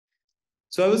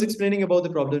So I was explaining about the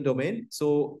problem domain.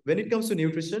 So when it comes to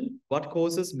nutrition, what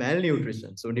causes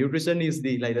malnutrition? So nutrition is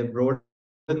the like a broader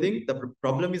thing. The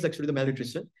problem is actually the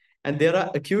malnutrition. And there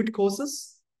are acute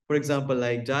causes, for example,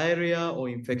 like diarrhea or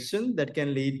infection that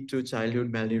can lead to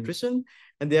childhood malnutrition.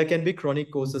 And there can be chronic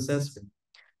causes as well.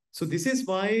 So this is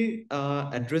why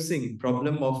addressing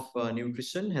problem of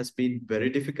nutrition has been very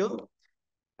difficult.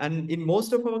 And in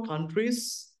most of our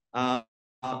countries,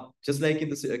 just like in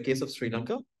the case of Sri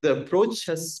Lanka, the approach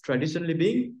has traditionally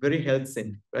been very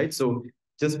health-centered, right? So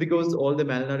just because all the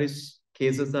malnourished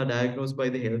cases are diagnosed by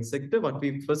the health sector, what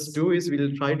we first do is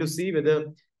we'll try to see whether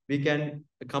we can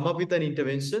come up with an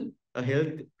intervention, a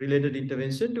health-related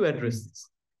intervention to address this.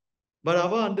 But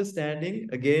our understanding,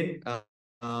 again,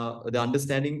 the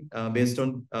understanding based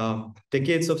on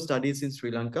decades of studies in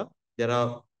Sri Lanka, there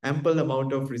are ample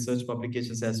amount of research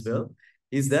publications as well,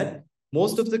 is that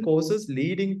most of the causes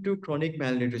leading to chronic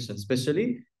malnutrition,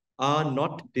 especially, are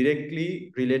not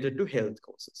directly related to health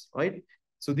causes, right?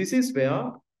 So this is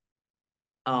where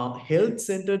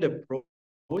health-centered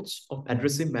approach of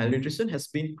addressing malnutrition has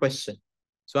been questioned.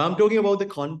 So I'm talking about the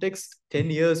context 10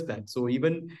 years back. So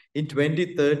even in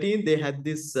 2013, they had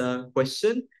this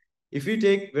question, if you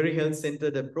take very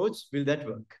health-centered approach, will that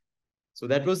work? So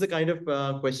that was the kind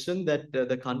of question that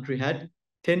the country had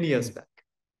 10 years back.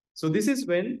 So this is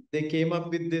when they came up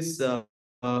with this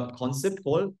concept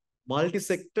called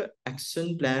multi-sector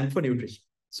action plan for nutrition.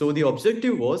 So the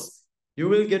objective was you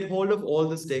will get hold of all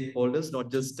the stakeholders, not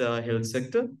just health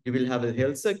sector. You will have a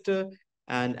health sector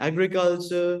and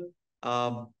agriculture.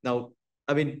 Now,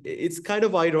 I mean, it's kind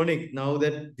of ironic now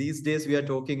that these days we are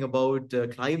talking about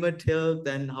climate health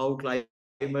and how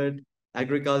climate,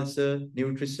 agriculture,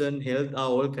 nutrition, health are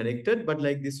all connected. But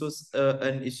like this was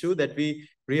an issue that we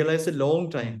realized a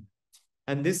long time.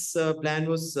 And this plan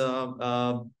was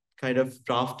kind of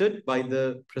drafted by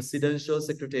the presidential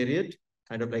secretariat,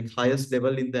 kind of like highest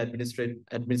level in the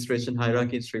administration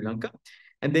hierarchy in Sri Lanka.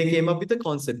 And they came up with a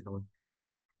concept note.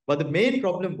 But the main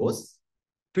problem was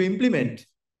to implement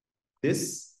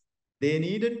this, they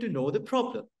needed to know the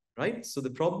problem, right? So the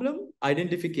problem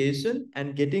identification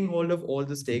and getting hold of all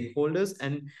the stakeholders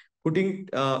and putting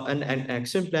an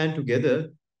action plan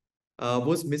together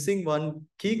was missing one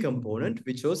key component,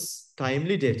 which was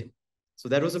timely data. So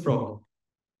that was a problem.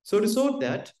 So to solve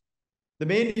that, the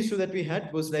main issue that we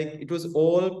had was like it was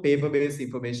all paper-based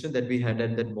information that we had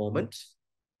at that moment.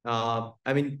 I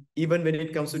mean, even when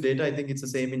it comes to data, I think it's the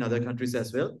same in other countries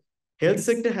as well. Health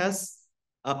sector has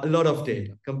a lot of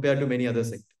data compared to many other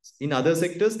sectors. In other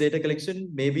sectors, data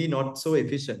collection may be not so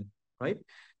efficient, right?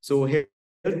 So health,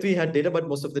 we had data, but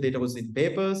most of the data was in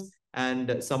papers,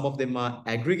 and some of them are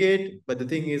aggregate. But the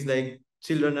thing is, like,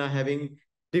 children are having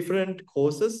different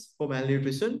causes for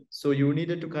malnutrition. So you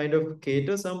needed to kind of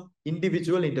cater some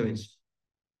individual intervention.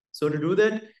 So to do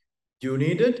that, you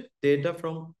needed data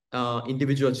from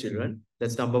individual children.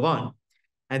 That's number one.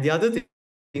 And the other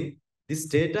thing, this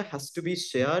data has to be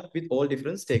shared with all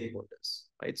different stakeholders,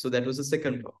 right? So that was the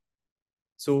second problem.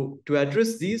 So to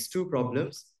address these two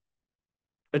problems,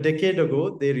 a decade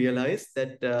ago, they realized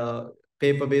that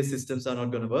paper-based systems are not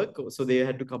going to work. So they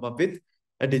had to come up with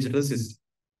a digital system.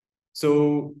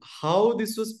 So how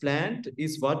this was planned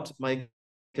is what my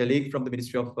colleague from the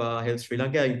Ministry of Health Sri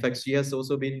Lanka, in fact, she has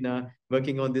also been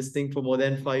working on this thing for more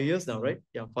than 5 years now, right?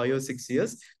 Yeah, 5 or 6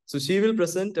 years. So she will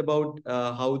present about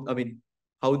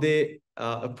how they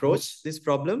approach this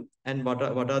problem and what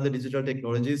are the digital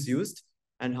technologies used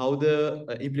and how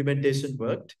the implementation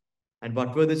worked and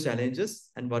what were the challenges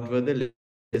and what were the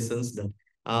lessons learned.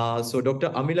 So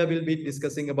Dr. Amila will be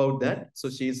discussing about that. So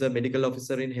she is a medical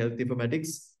officer in health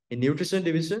informatics in nutrition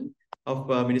division of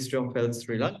Ministry of Health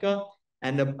Sri Lanka,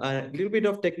 and a little bit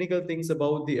of technical things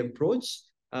about the approach.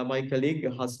 My colleague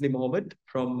Hasli Mohammed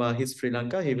from HISP Sri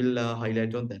Lanka, he will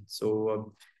highlight on that.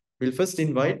 So we'll first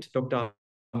invite Dr.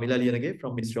 Amila Liyanage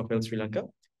from Ministry of Health Sri Lanka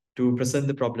to present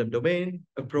the problem domain,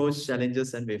 approach,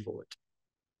 challenges, and way forward.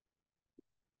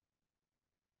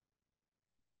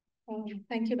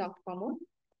 Thank you, Dr. Pamo.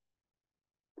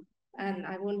 And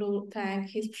I want to thank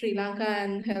HISP Sri Lanka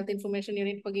and Health Information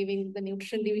Unit for giving the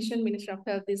Nutrition Division, Ministry of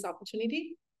Health, this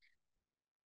opportunity.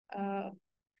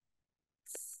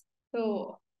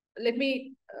 So let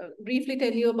me briefly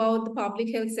tell you about the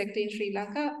public health sector in Sri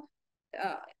Lanka.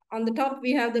 On the top,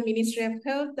 we have the Ministry of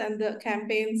Health and the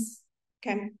campaigns,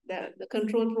 the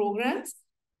control programs.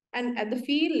 And at the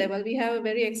field level, we have a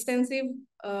very extensive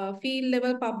field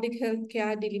level public health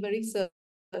care delivery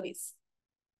service.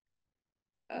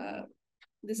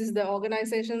 This is the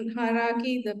organization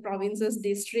hierarchy, the provinces,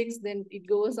 districts, then it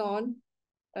goes on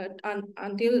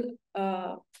until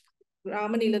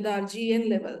Rama Niladhar GN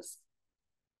levels.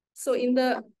 So in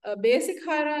the basic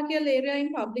hierarchical area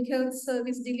in public health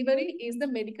service delivery is the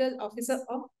medical officer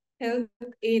of health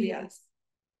areas.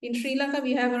 In Sri Lanka,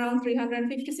 we have around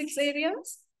 356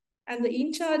 areas, and the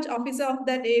in-charge officer of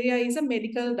that area is a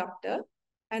medical doctor,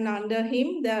 and under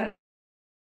him there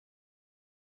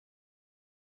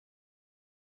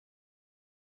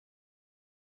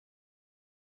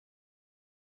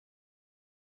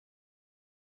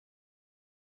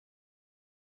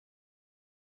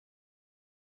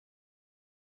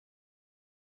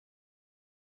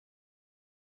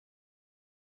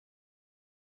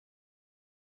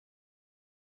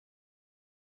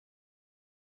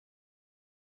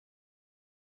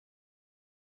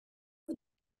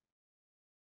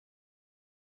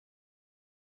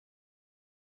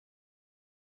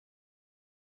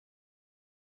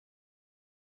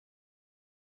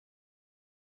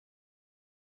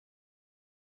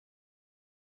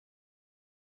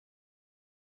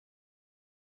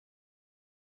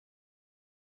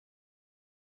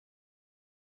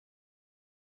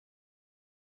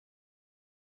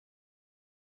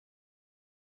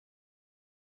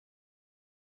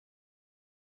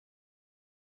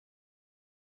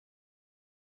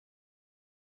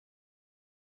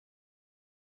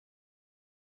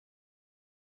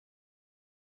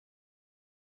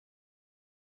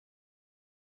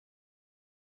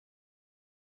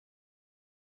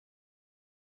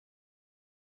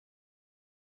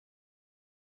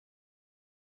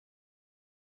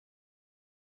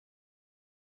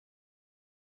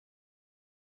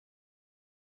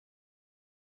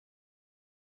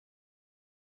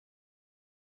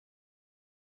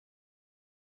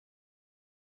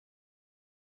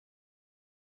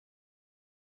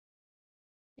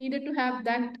needed to have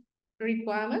that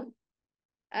requirement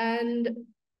and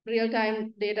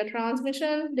real-time data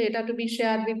transmission, data to be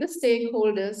shared with the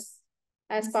stakeholders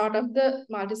as part of the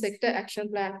multi-sector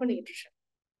action plan for nutrition.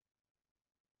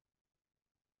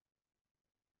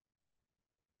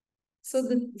 So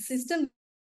the system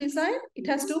design, it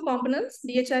has two components,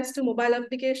 DHIS2 mobile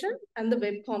application and the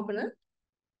web component.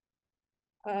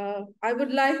 I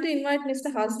would like to invite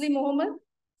Mr. Hazli Mohammed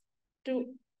to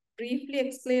briefly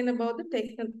explain about the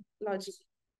technology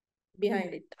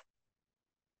behind it.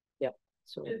 Yeah.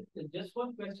 So just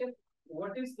one question.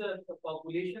 What is the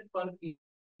population per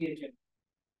PHM?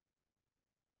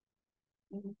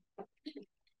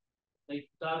 Like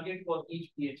target for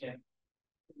each PHM?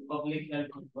 Public health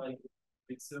advice.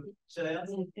 So, shall I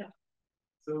answer? Yeah.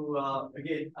 So,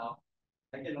 again,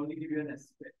 I can only give you an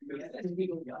estimate.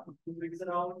 It's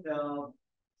around, so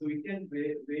it can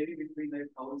vary between like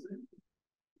 1,000 to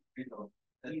 3,000.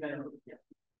 Yeah.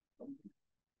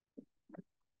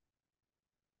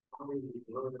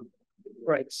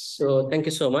 right. So thank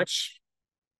you so much.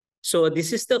 So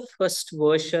this is the first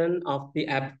version of the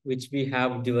app which we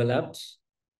have developed.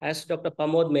 As Dr.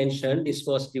 Pramod mentioned, this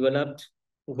was developed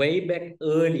way back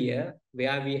earlier,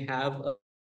 where we have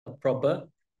a proper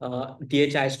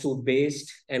DHIS2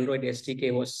 based Android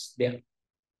SDK was there.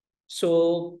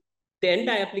 So the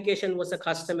entire application was a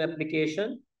custom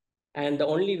application. And the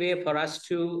only way for us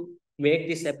to make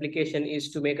this application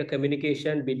is to make a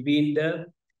communication between the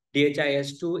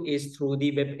DHIS2 is through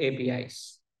the web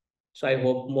APIs. So I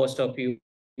hope most of you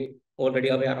already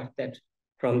aware of that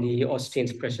from the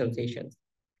Austin's presentation.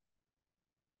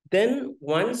 Then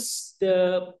once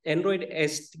the Android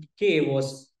SDK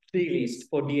was released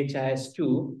for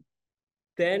DHIS2,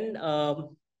 then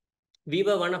we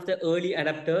were one of the early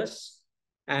adapters,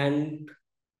 and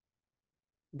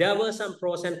there were some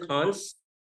pros and cons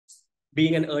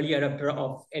being an early adopter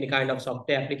of any kind of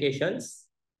software applications.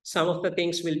 Some of the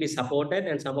things will be supported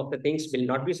and some of the things will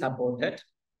not be supported.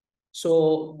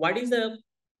 So what is the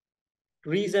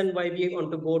reason why we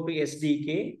want to go to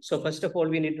SDK? So first of all,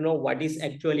 we need to know what is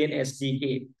actually an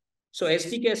SDK. So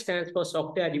SDK stands for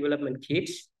Software Development Kit.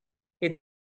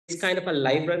 It's kind of a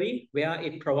library where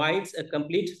it provides a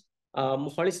complete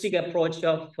holistic approach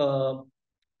of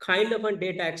kind of a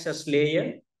data access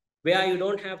layer where you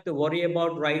don't have to worry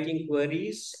about writing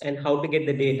queries and how to get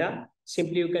the data.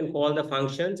 Simply, you can call the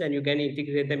functions and you can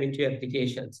integrate them into your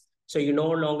applications. So you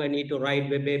no longer need to write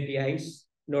web APIs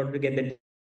in order to get the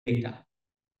data.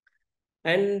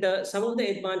 And some of the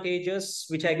advantages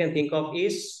which I can think of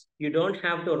is you don't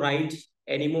have to write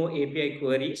any more API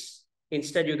queries.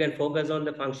 Instead, you can focus on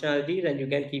the functionalities and you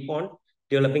can keep on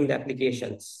developing the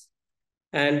applications.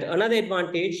 And another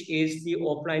advantage is the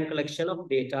offline collection of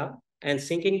data and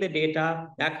syncing the data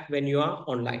back when you are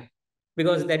online,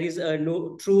 because that is a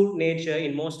true nature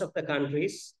in most of the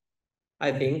countries,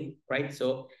 I think, right?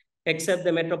 So except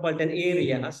the metropolitan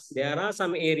areas, there are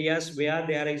some areas where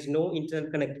there is no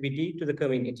internet connectivity to the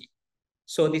community.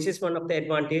 So this is one of the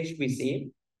advantage we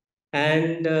see.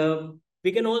 And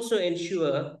we can also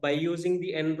ensure by using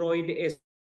the Android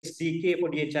SDK for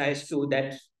DHIS2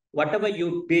 that whatever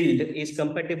you build is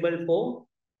compatible for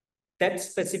that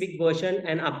specific version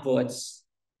and upwards.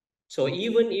 So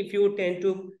even if you tend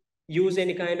to use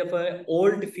any kind of a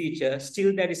old feature,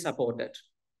 still that is supported.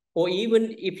 Or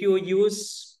even if you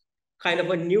use kind of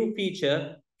a new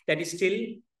feature, that is still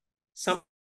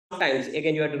sometimes,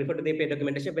 again, you have to refer to the API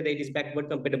documentation, whether it is backward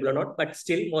compatible or not, but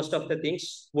still most of the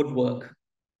things would work.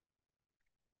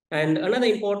 And another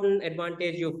important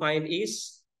advantage you find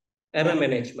is error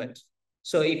management.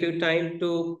 So if you're trying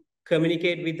to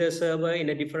communicate with the server in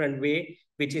a different way,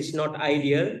 which is not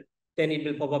ideal, then it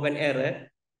will pop up an error.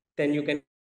 Then you can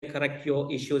correct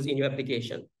your issues in your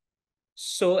application.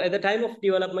 So at the time of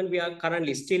development, we are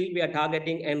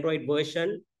targeting Android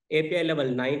version API level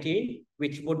 19,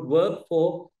 which would work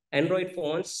for Android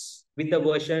phones with the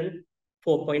version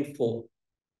 4.4,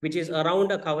 which is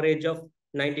around a coverage of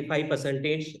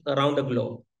 95% around the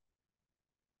globe.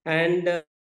 And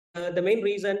the main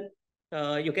reason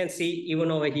you can see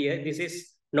even over here, this is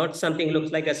not something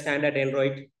looks like a standard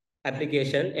Android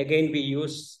application. Again, we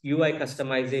use UI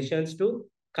customizations to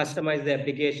customize the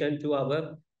application to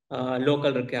our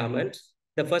local requirement.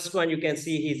 The first one you can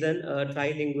see is a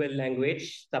trilingual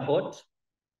language support.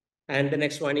 And the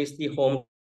next one is the home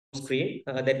screen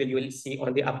that you will see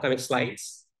on the upcoming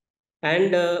slides.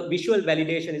 And visual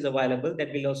validation is available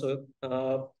that will also,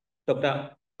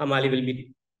 Dr. Amali will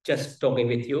be just talking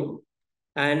with you.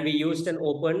 And we used an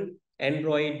open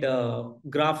Android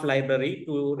graph library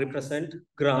to represent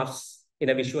graphs in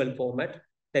a visual format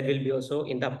that will be also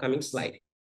in the upcoming slides.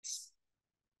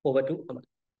 Over to Amali.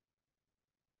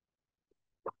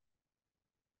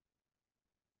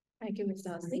 Thank you, Mr.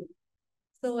 Hasni.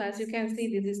 So as you can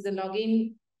see, this is the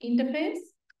login interface.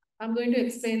 I'm going to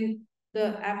explain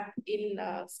the app in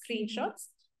screenshots.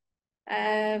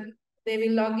 They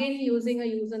will log in using a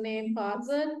username,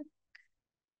 password,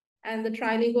 and the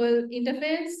trilingual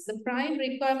interface. The prime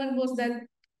requirement was that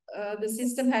the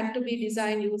system had to be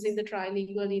designed using the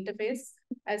trilingual interface.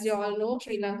 As you all know,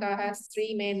 Sri Lanka has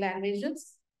 3 main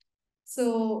languages.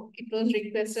 So it was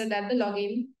requested at the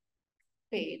login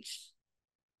page.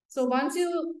 So once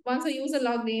a user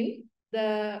logged in,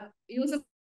 the user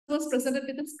was presented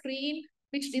with a screen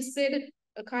which displayed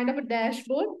a kind of a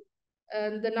dashboard.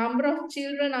 The number of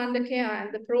children under care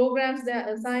and the programs they are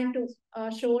assigned to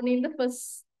are shown in the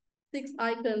first 6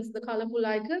 icons, the colorful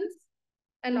icons.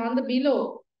 And on the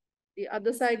below, the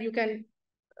other side, you can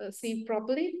see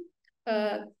properly.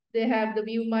 They have the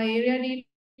view my area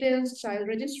details, child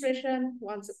registration,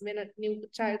 when a new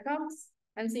child comes,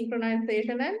 and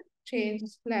synchronization and change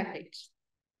language.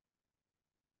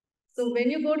 So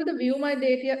when you go to the view my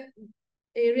data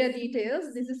area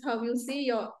details, this is how you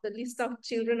see the list of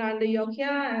children under your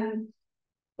care. And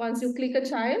once you click a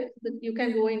child, you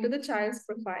can go into the child's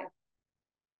profile.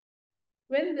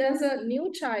 When there's a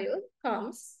new child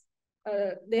comes,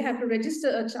 they have to register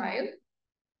a child.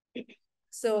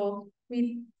 So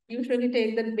we usually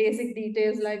take the basic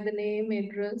details like the name,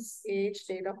 address, age,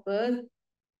 date of birth,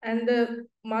 and the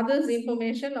mother's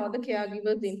information or the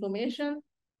caregiver's information,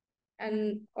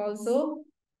 and also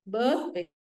birth weight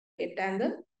and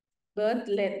the birth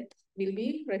length will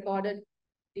be recorded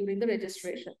during the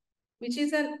registration, which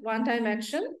is a one-time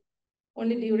action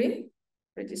only during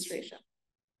registration.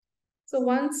 So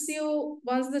once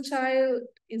the child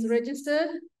is registered,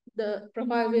 the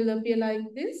profile will appear like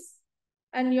this,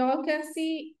 and you all can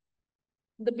see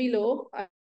the below. I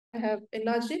have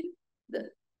enlarged it.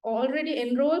 The already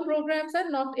enrolled programs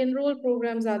and not enrolled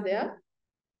programs are there.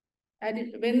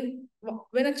 And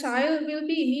when a child will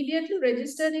be immediately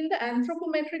registered in the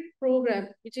anthropometric program,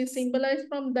 which is symbolized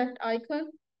from that icon,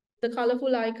 the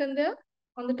colorful icon there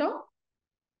on the top.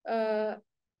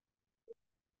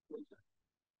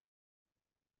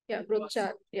 Yeah, growth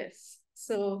chart, yes.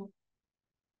 So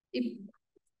if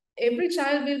every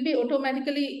child will be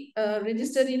automatically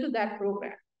registered into that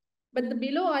program. But the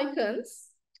below icons,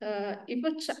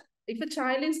 if a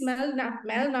child is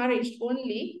malnourished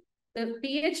only, the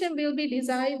PHM will be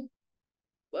designed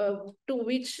to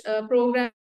which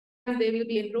program they will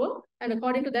be enrolled, and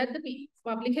according to that, the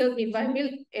public health midwife will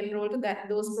enroll to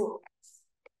those programs.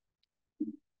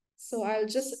 So I'll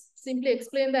just simply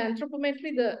explain the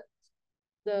anthropometry,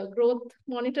 the growth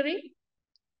monitoring.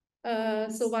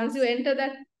 So once you enter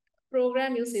that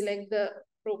program, you select the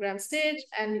program stage,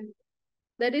 and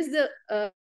that is the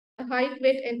height,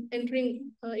 weight, and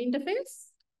entering interface.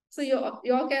 So you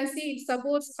all can see it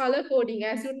supports color coding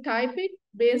as you type it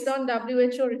based on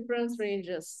WHO reference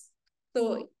ranges.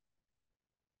 So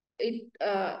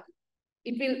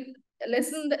it will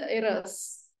lessen the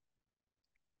errors.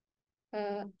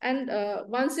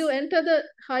 Once you enter the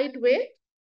height weight,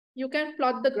 you can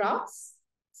plot the graphs.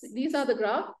 So these are the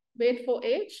graphs: weight for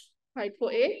age, height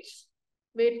for age,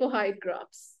 weight for height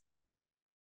graphs.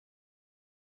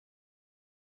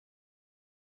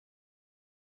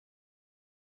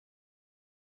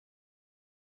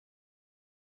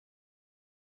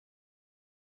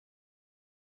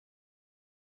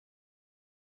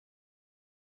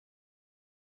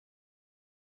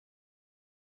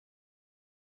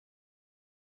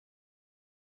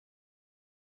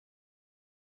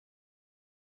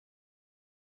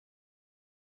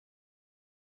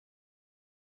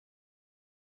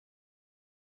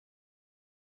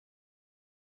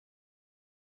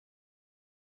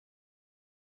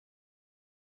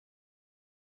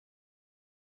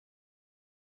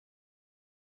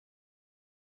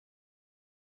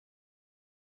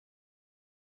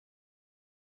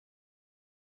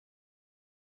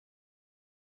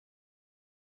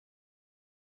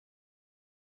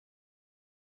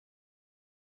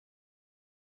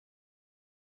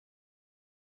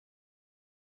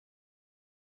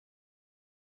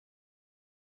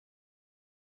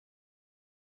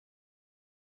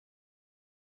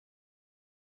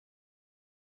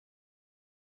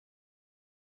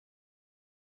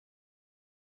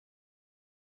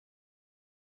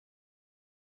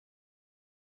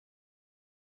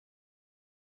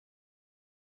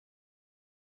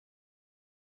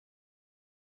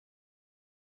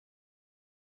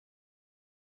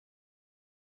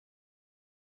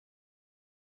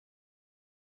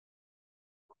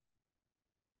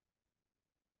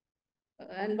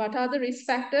 And what are the risk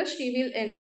factors she will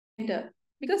enter?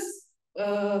 Because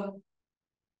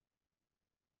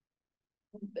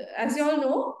as you all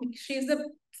know, she's a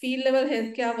field level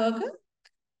healthcare worker,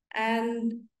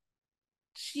 and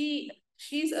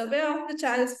she's aware of the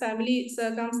child's family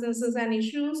circumstances and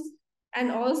issues,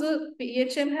 and also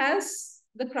PHM has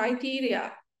the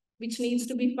criteria which needs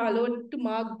to be followed to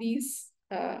mark these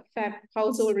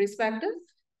household risk factors.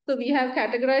 So we have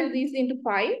categorized these into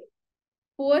 5: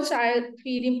 poor child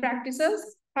feeding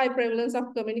practices, high prevalence of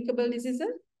communicable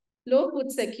diseases, low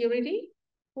food security,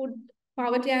 food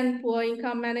poverty and poor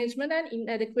income management, and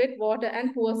inadequate water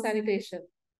and poor sanitation.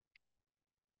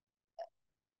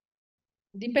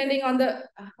 Depending on the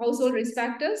household risk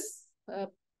factors,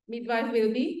 midwife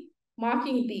will be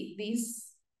marking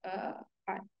these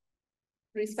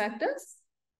risk factors.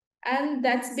 And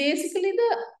that's basically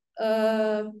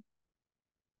the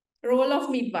role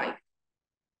of midwife.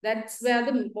 That's where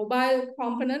the mobile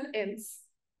component ends.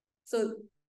 So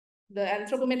the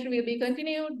anthropometry will be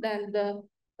continued, then the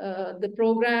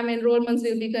program enrollments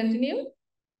will be continued.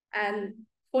 And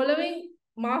following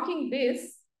marking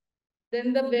this,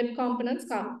 then the web components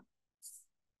come.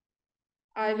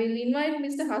 I will invite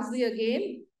Mr. Hasdi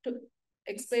again to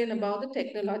explain about the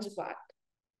technology part.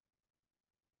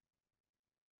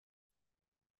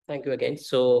 Thank you again.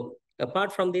 So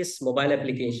apart from this mobile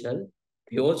application,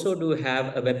 we also do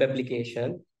have a web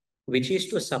application, which is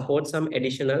to support some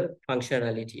additional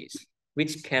functionalities,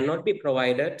 which cannot be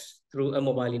provided through a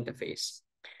mobile interface.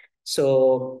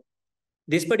 So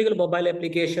this particular mobile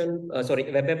application,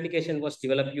 web application was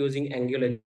developed using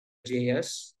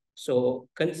AngularJS. So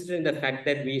considering the fact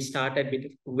that we started with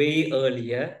way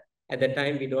earlier, at the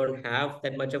time we don't have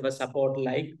that much of a support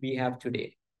like we have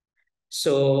today.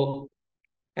 So,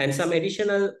 and some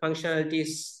additional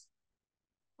functionalities.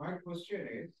 My question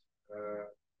is,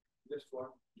 just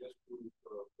to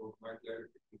for my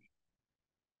clarification.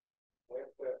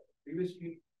 That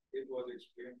previously it was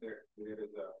explained that there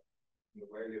is a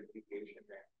mobile application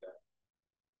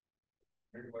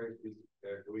and midwife is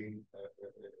doing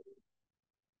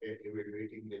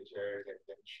evaluating the child, and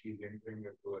then she's entering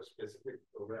into a specific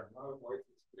program. Now voice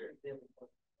is clear.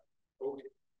 Okay.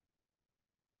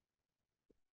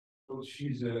 So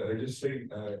she's registering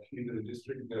the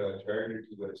child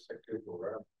into the respective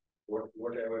program,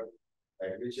 whatever,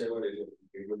 and whichever is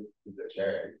applicable to the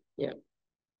child. Yeah.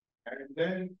 And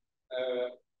then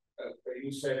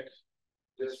you said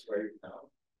just right now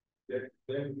that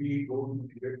then we go to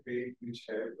the web page which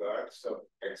have got some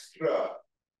extra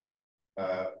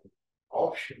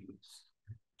options.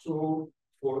 So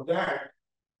for that,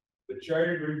 the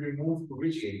child will be moved to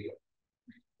which area?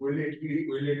 Will it be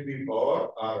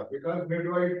or because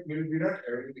midwife will be not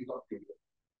having the computer.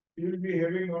 He will be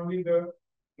having only the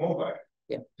mobile.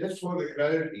 Yeah. Just for the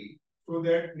clarity, so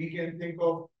that we can think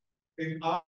of in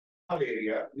our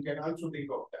area, we can also think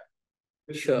of that.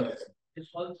 Sure. It's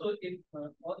also if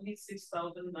only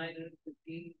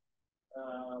 6,915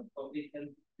 public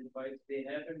health devices they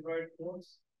have Android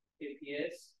phones. If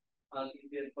yes,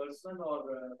 Indian person or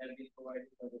have been provided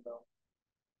by the government?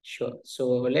 Sure. So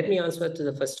let me answer to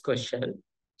the first question.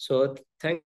 So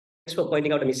thanks for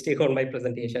pointing out a mistake on my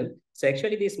presentation. So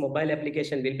actually this mobile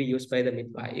application will be used by the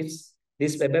midwives.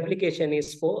 This web application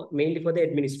is mainly for the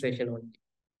administration only.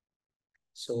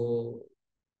 So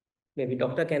maybe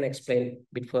doctor can explain a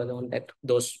bit further on that,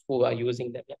 those who are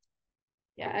using them.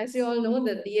 Yeah, as you all know,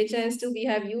 the DHIS2, we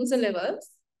have user levels.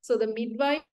 So the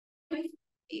midwife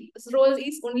role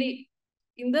is only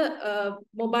in the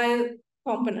mobile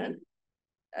component.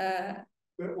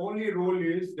 The only role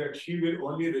is that she will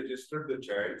only register the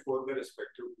child for the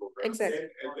respective program. Exactly.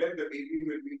 And then the baby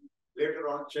will be later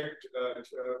on checked,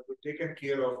 taken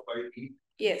care of by the.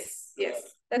 Yes,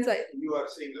 that's right. You are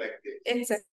saying like this.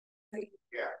 Exactly.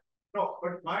 Yeah. No,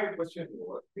 but my question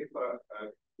was, if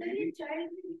baby child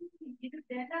is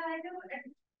data item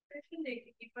and let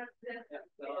me explain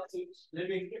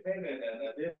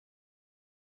that.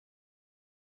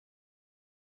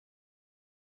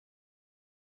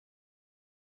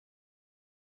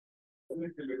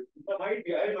 I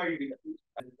might be.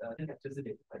 Captures the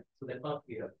data, right? So that's not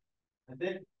clear. And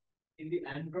then in the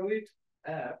Android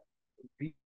app,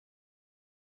 we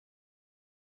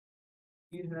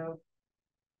have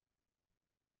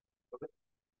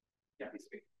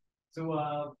so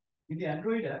in the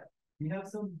Android app, we have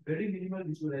some very minimal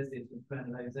visualization to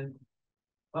analyze, and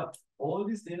but all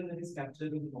this data that is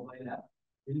captured in the mobile app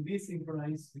will be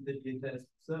synchronized with the DHIS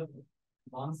server.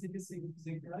 Once it is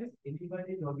synchronized,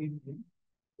 anybody logging in,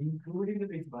 including the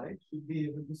midwife, should be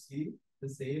able to see the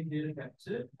same data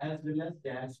captured as well as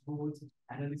dashboards,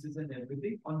 analysis, and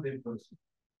everything on web version.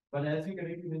 But as you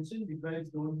correctly mentioned,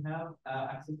 midwives don't have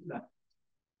access to that.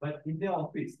 But in their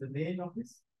office, the main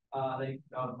office, what the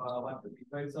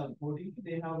midwives are reporting,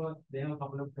 they have a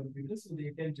couple of computers, so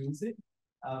they can use it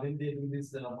when they do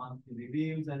this monthly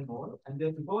reviews and more. And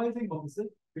their supervising officer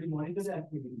will monitor the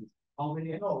activities. How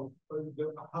many? No,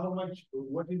 how much?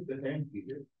 What is the time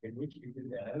period in which it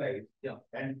is analyzed? Yeah,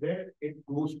 and then it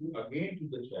goes to again to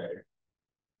the child,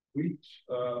 which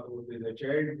the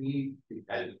child needs the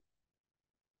help.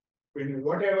 In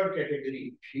whatever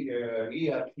category he or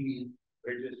she is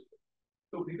registered.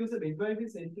 So because the midwife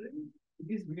is entering, it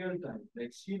is real time.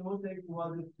 Like she knows like who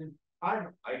are the. I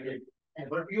get it.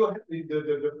 But you have the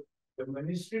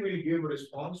ministry will give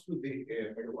response to the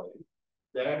midwife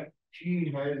that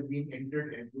she has been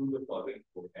entered into the following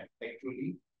program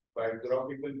actually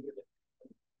biographical,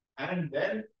 and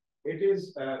then it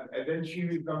is and then she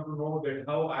will come to know that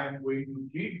how I am going to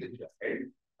treat the child.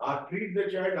 I'll treat the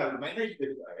child, I'll manage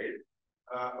the child.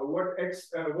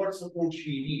 What support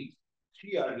she needs,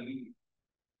 she or he.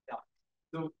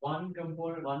 So one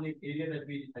component, one area that I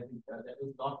think that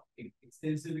was not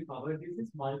extensively covered is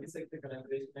this multi-sector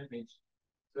collaboration I mentioned.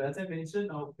 So as I mentioned,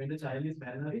 now when the child is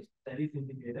malnourished, that is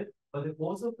indicated, but the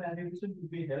course of malnutrition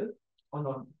could be held or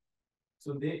not.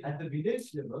 So they at the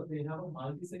village level, they have a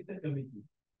multi-sector committee,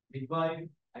 midwife,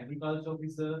 agriculture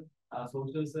officer,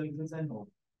 social services, and more.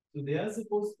 So they are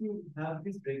supposed to have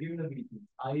these regular meetings,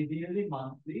 ideally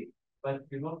monthly, but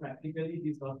practically it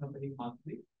is not happening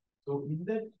monthly. So in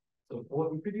that,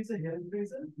 or if it is a health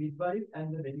reason, midwife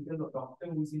and the medical doctor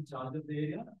who is in charge of the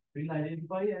area will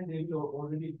identify, and they will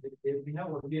we have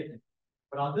already attended.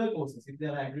 But other courses, if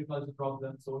there are agriculture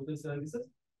problems, social services,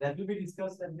 that will be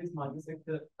discussed at this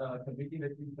multi-sector committee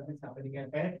that is happening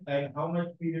at. And how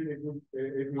much period it will?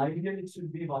 Ideally, it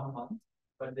should be 1 month.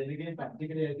 But then again,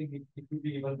 practically, I think it could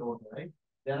be even longer, right?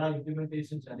 There are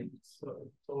implementation challenges. So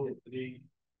the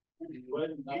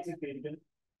application.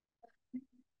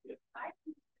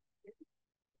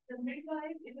 The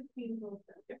midwife is a field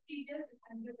worker. The teacher is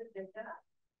under the data,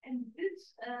 and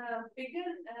this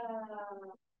bigger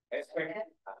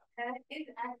aspect is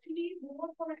actually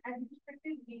more for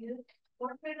administrative deals.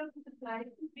 What kind of supplies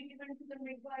to be given to the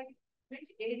midwife? Which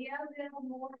areas there are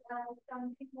more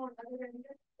something more other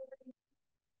areas?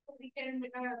 So we can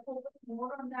focus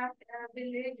more on that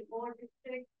village or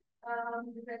district.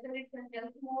 Whether it can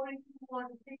help more into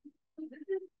one thing. So this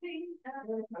is thing. I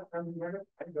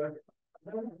got it.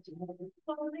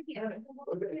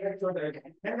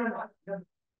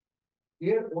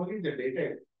 Here only the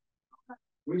data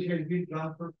which has been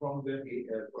transferred from the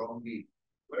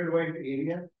worldwide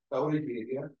area, coverage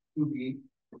area to the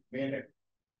main area.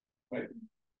 Right?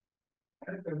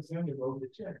 I'm concerned about the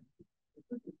chat.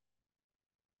 Please.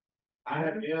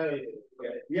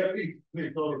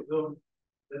 So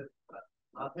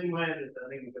I think my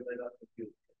understanding because I got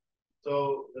confused.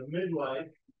 So the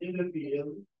midwife in the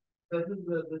field assesses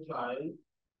the child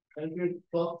and it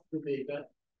plots the data.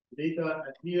 Data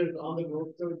appears on the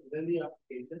growth search, then the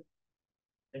application.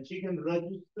 and she can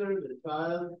register the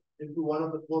child into one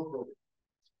of the 4 programs.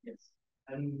 Yes.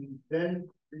 And then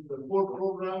the 4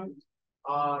 programs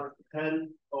are health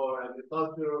or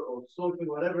agriculture or social,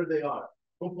 whatever they are,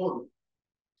 components.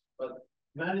 But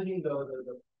managing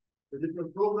the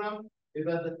different programs is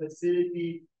at the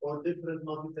facility or different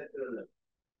multi-sector level.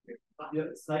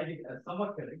 Yeah, slightly,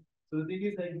 somewhat correct. So the thing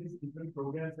is like these different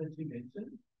programs that you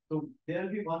mentioned. So there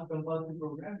will be one compulsory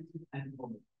program which is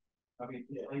anti-COVID. I mean,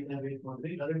 yeah, I have it for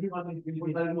everyone is will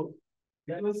be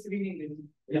that was screening.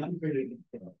 Yeah.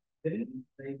 Then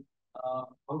like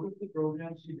out of the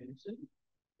programs she mentioned,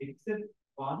 except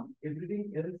one,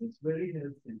 everything else is very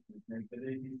health centered. Like whether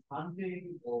it is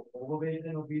hunting or overweight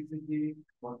and obesity,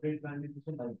 moderate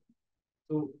malnutrition, like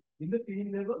so in the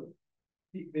field level,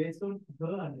 based on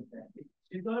her understanding,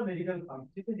 she's not a medical function,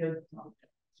 she's a health function.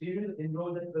 She will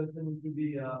enroll that person into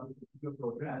the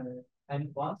program. And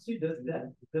once she does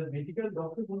that, the medical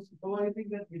doctor who's supervising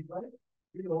that midwife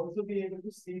will also be able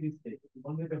to see this data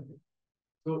on the computer.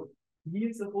 So he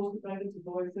is supposed to kind of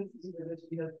supervise her, see whether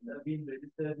she has been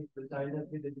registered, if the child has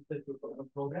been registered to a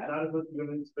program. That is what you're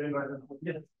going to explain right now.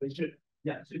 Yes, they should.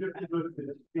 Yeah, so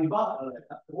but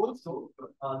also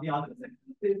the other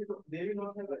section, they will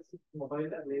not have access to mobile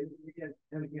and they will be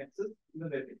having access to the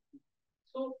web.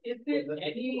 So is there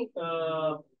any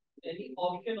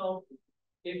option of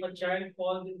if a child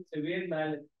falls in severe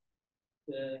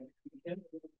malnutrition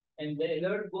and the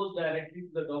alert goes directly to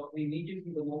the doctor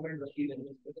immediately the moment the she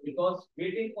registers, because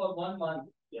waiting for 1 month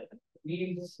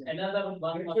means another 1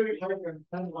 month.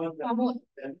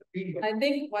 I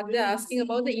think what they're asking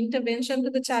about the intervention to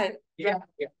the child. Yeah.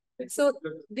 So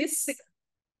this,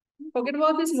 forget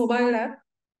about this mobile app.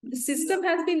 The system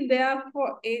has been there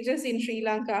for ages in Sri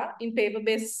Lanka in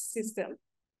paper-based system.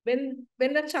 When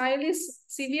the child is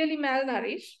severely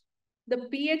malnourished, the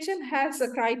PHM has a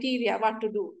criteria what to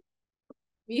do.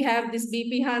 We have this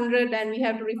BP 100 and we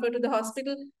have to refer to the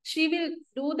hospital. She will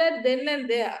do that then and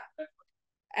there.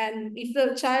 And if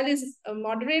the child is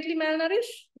moderately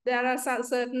malnourished, there are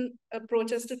certain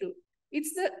approaches to do.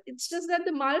 It's just that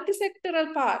the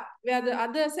multi-sectoral part where the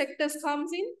other sectors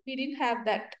comes in, we didn't have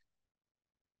that.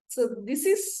 So this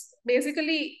is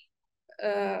basically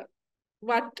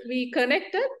what we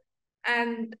connected,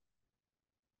 and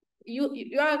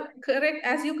you are correct,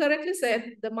 as you correctly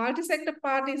said, the multi-sector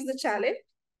part is the challenge.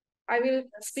 I will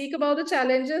speak about the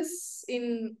challenges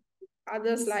in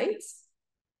other slides.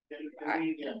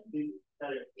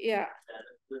 Yeah.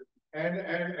 And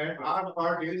our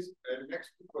part is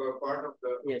next part of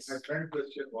the Yes. my friend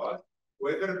question was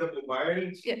whether the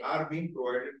mobiles are being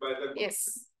provided by the government.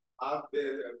 Yes. Are the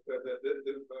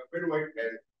midwife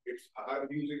health, it's are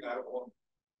using our own.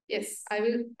 Yes, I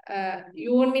will.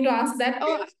 You want me to answer that?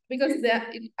 Oh, because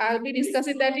I'll be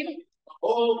discussing that in.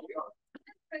 Oh,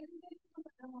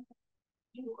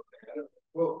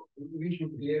 well, we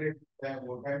should clear it.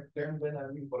 We'll have time, then I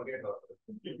will forget about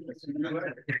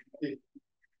it.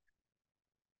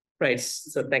 Right.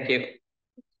 So thank you.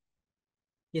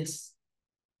 Yes.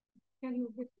 Can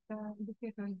you get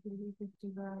indicators related to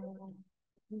the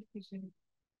nutrition?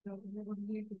 So we would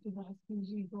related to the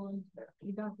SPG goals,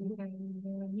 reduction and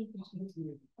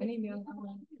nutrition, anemia,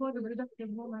 for the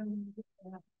reductive woman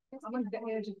among the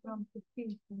age from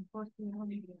 15 to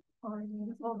 41 or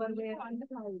overweight under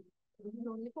 5.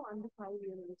 Only for under 5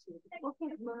 years. Okay,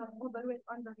 overweight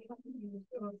under 5 years.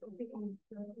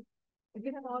 If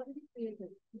you have already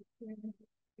created,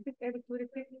 if it's able to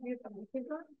repeat your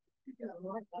figure,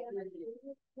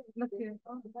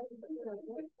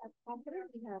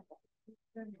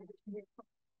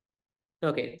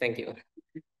 Okay, thank you.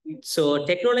 So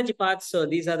technology parts, so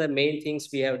these are the main things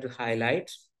we have to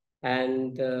highlight,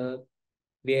 and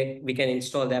we can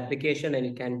install the application and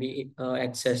it can be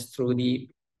accessed through the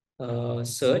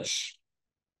search.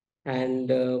 And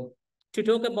to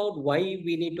talk about why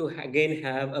we need to again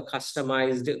have a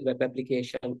customized web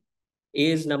application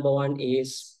is number one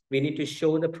is we need to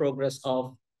show the progress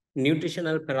of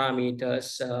nutritional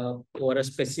parameters over a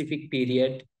specific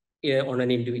period on an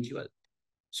individual.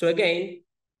 So again,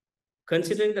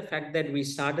 considering the fact that we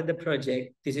started the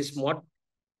project, this is not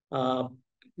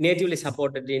natively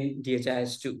supported in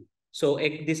DHIS2. So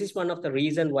this is one of the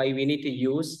reasons why we need to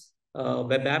use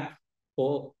web app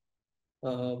for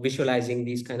visualizing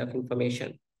these kind of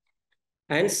information.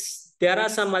 And there are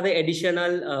some other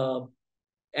additional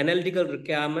analytical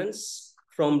requirements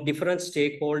from different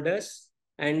stakeholders,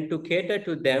 and to cater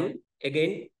to them,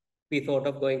 again, we thought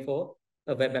of going for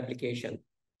a web application.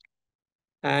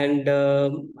 And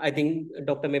I think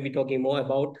Doctor may be talking more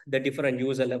about the different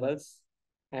user levels.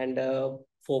 And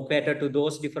for cater to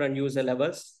those different user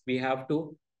levels, we have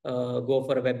to go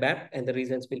for a web app, and the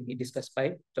reasons will be discussed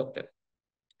by Dr.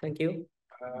 Thank you.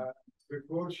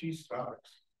 Before she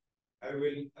starts, I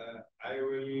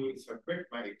will submit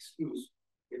my excuse.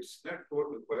 It's not for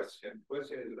the question.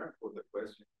 Question is not for the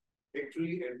question.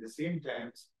 Actually, at the same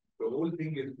time, the whole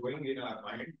thing is going in our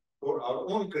mind for our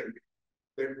own country.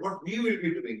 That what we will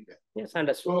be doing there. Yes,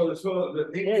 understood. So the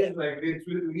thing is like this: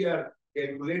 we are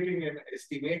calculating and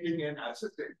estimating and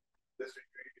assessing the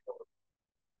situation.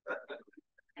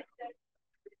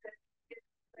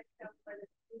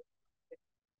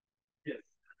 Yes,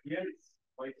 here it's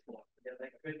quite small. There's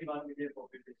like 21 million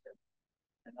population,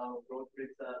 and our growth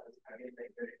rates are again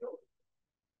like very low.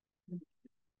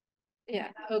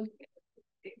 Yeah, okay.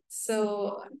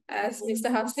 So as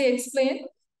Mr. Huxley explained,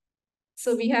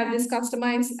 so we have this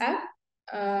customized app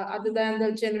other than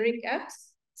the generic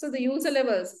apps. So the user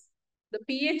levels, the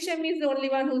PHM is the only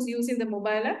one who's using the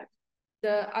mobile app.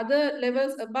 The other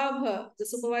levels above her, the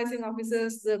supervising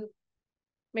officers, the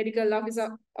medical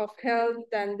officer of health,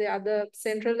 and the other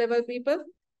central level people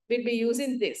will be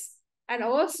using this. And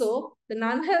also the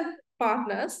non-health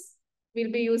partners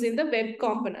will be using the web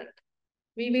component.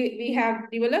 We have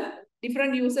developed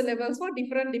different user levels for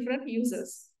different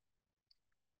users.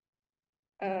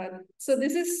 So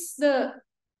this is the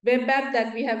web app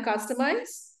that we have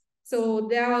customized. So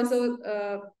there are also,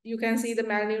 you can see the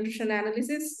malnutrition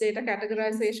analysis, data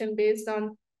categorization based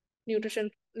on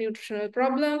nutritional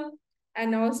problem,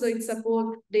 and also it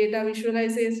support data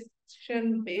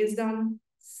visualization based on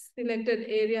selected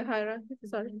area hierarchy.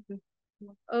 Sorry.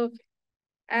 Okay.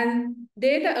 And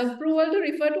data approval to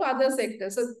refer to other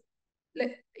sectors. So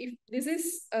if this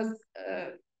is,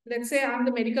 let's say I'm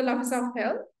the medical officer of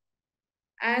health,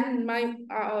 and my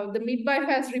the midwife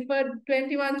has referred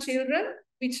 21 children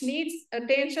which needs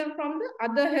attention from the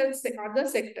other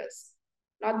sectors,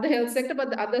 not the health sector, but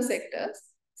the other sectors.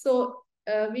 So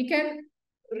we can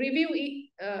review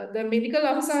the medical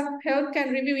officer of health can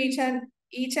review each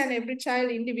and every child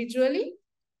individually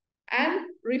and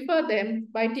refer them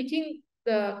by ticking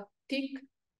the tick.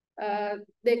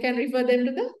 They can refer them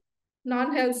to the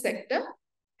non-health sector.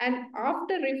 And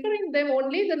after referring them,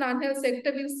 only the non-health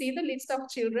sector will see the list of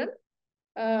children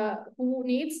who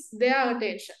needs their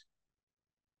attention.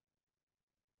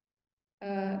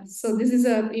 So this is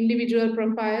an individual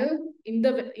profile in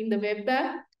the web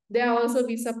app. There also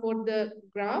we support the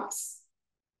graphs.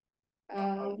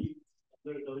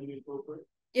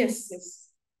 Yes.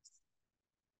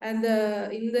 And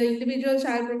in the individual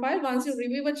child profile, once you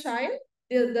review a child,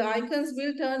 the icons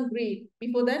will turn green.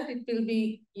 Before that, it will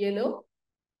be yellow.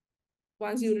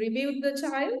 Once you review the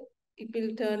child, it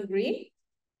will turn green.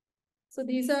 So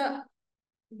these are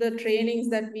the trainings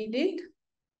that we did.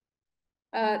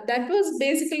 That was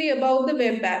basically about the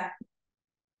web app.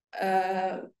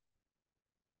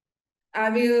 I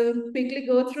will quickly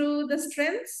go through the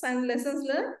strengths and lessons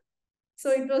learned. So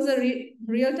it was a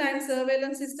real-time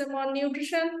surveillance system on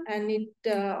nutrition, and it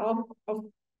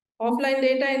offline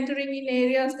data entering in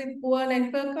areas with poor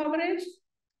network coverage.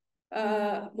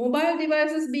 Mobile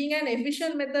devices being an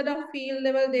efficient method of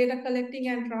field-level data collecting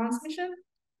and transmission,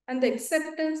 and the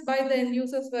acceptance by the end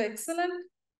users were excellent.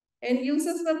 End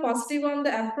users were positive on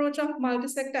the approach of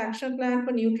multi-sector action plan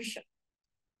for nutrition.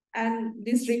 And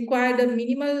this required a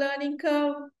minimal learning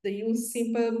curve, the use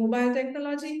simple mobile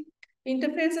technology.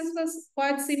 Interfaces was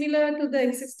quite similar to the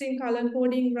existing color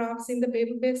coding graphs in the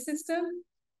paper-based system.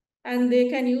 And they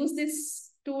can use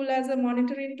this tool as a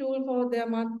monitoring tool for their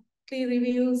monthly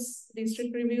reviews,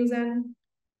 district reviews, and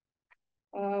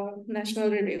national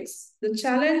reviews. The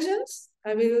challenges,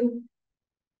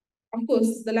 of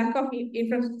course, the lack of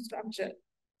infrastructure.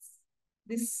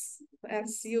 This,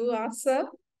 as you asked, sir,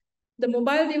 the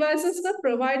mobile devices were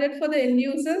provided for the end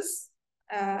users.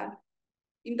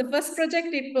 In the first project,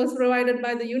 it was provided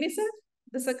by the UNICEF.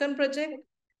 The second project,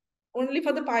 only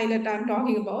for the pilot I'm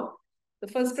talking about. The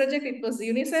first project, it was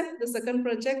UNICEF. The second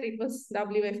project, it was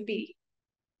WFP.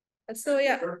 So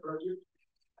yeah.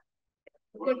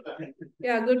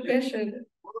 Good question.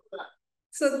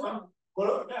 So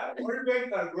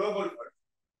global.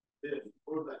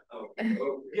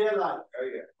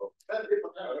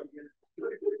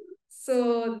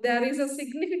 So there is a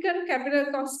significant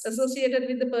capital cost associated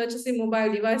with the purchasing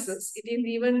mobile devices. It is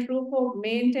even true for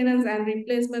maintenance and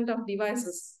replacement of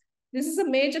devices. This is a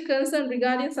major concern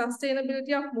regarding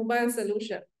sustainability of mobile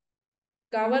solution.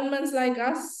 Governments like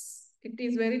us, it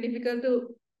is very difficult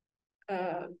to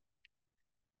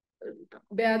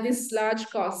bear this large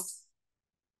cost.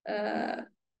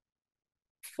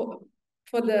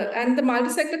 For the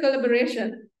multi-sector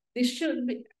collaboration, this should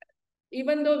be,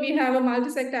 even though we have a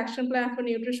multi-sector action plan for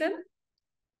nutrition,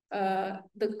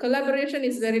 the collaboration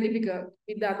is very difficult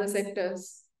with the other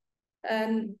sectors.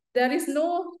 And there is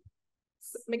no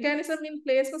mechanism in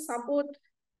place to support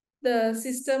the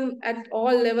system at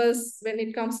all levels when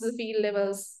it comes to the field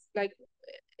levels. Like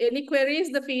any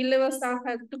queries, the field level staff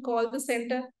have to call the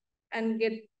center and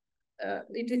get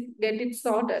it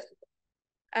sorted.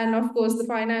 And of course, the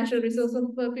financial resources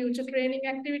for future training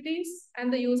activities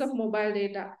and the use of mobile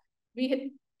data.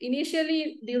 We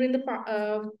initially, during the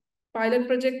pilot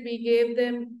project, we gave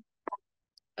them,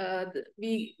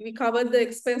 we covered the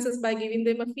expenses by giving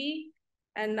them a fee,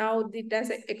 and now it has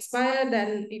expired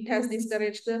and it has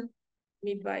discouraged the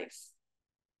midwives.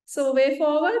 So way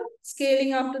forward,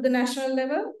 scaling up to the national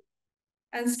level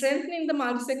and strengthening the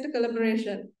multi-sector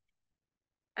collaboration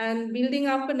and building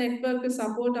up a network to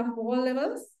support of all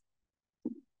levels.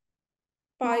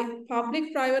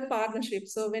 Public-private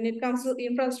partnerships. So when it comes to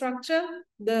infrastructure,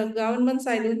 the governments,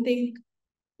 I don't think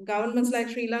governments like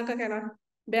Sri Lanka cannot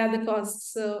bear the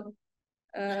costs. So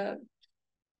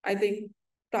I think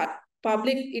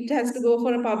it has to go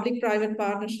for a public-private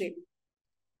partnership.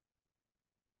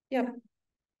 Yep.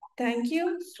 Thank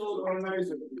you. So one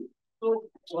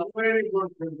very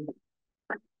good.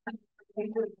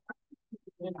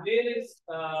 There is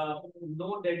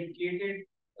no dedicated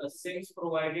SIMs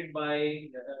provided by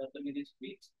the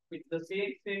ministry. It's the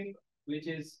same SIM which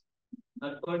is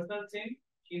her personal SIM.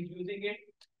 She's using it.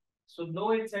 So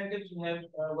no incentives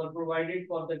were provided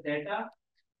for the data.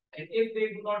 And if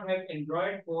they do not have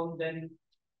Android phone, then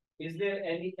is there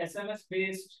any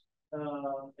SMS-based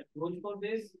approach for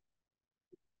this?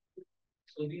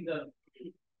 So these are.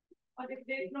 Or if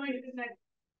there is no internet.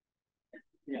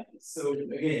 Yeah, so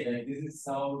again, like, this is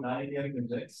how 9-year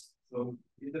projects. So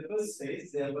in the first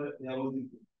phase, there was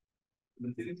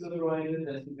the physical provided,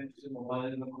 as you mentioned, mobile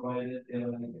number provided, there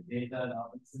were like data and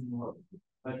others and more.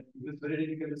 But it was very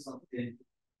difficult to sustain.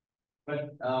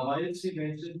 But while she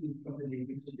mentioned from the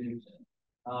English division,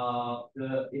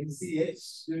 the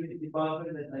NCH unit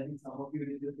department, and I think some of you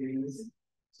did the same.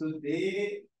 So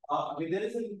they, I mean, there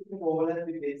is a little bit of overlap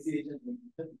with NCH and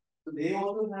English. So they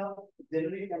also have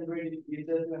generic Android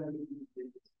indicators and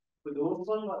indicators. So those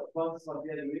ones, what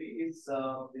they are doing is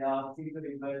they are asking the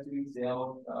device to use their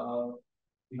own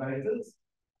devices.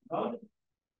 Not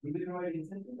will they provide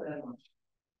incentives? I am not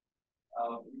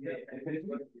sure.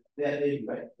 They are daily,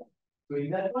 right? So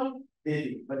in that one,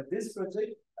 daily. But this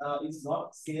project is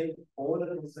not scaled all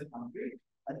across the country.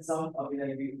 And some, I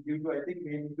mean, due to I think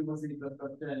mainly too much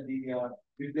infrastructure and the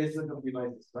replacement of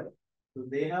devices, right? So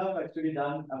they have actually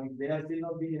done, I mean, they have still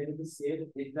not been able to scale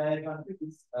the entire country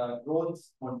with growth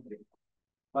monitoring.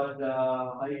 But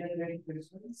high-end rate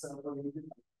placements,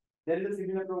 there is a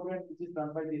similar program which is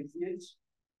done by the NCH.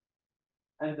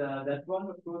 And that one,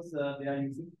 of course, they are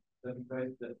using the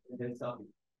device that they are.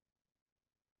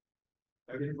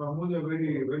 I think Mahmoud, a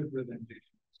very well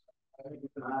presentation.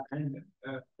 And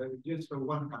just for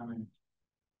one comment,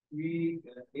 we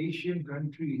Asian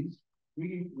countries,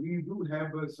 we do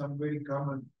have some very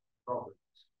common problems.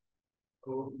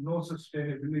 So no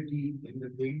sustainability in the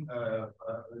thing, the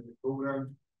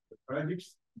program, the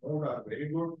projects, mode are very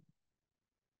good.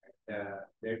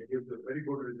 They give a very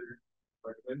good result.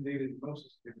 But when there is no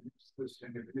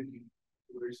sustainability,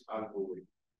 tourists are going.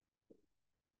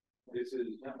 This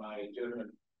is my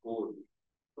German goal.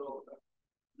 So,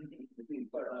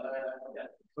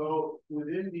 so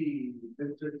within the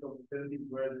district of facilities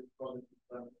where this project is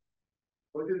done,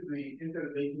 what is the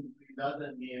interrelation between that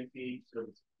and the MPH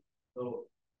service? So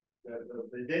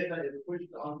the data is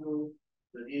pushed onto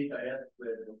the DHIS,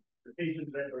 the patient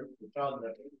record, the child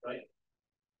record, right?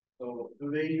 So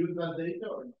do they use that data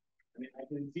or not? I mean, I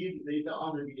can see the data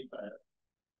on the DHIS,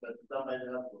 but it's not by the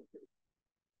upload.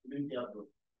 Community upload.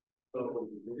 So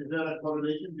is there a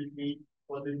correlation between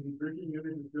what the nutrition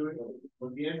unit is doing or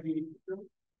what the MPH is doing?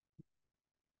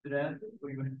 Did I answer?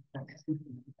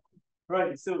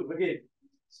 Right. So again,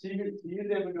 she is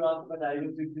able to answer, but I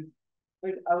will do this.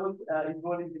 But I was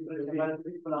involved in different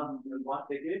people on one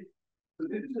decade. So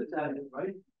this is a challenge,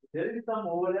 right? There is some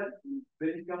overlap when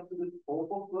it comes to the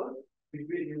scope of work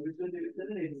between nutrition division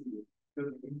and NCH. So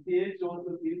NCH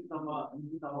also sees some of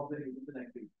the nutrition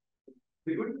activities.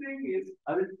 The good thing is,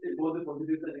 I will say both the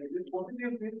positives and negatives.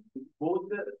 Positive is both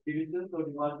the divisions or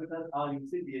departments are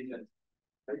using DHIS,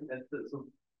 right? That's the, so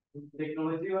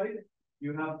technology-wise,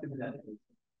 you have similarities.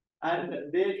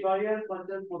 And they try as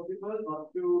much as possible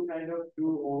not to kind of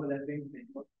do overlapping things.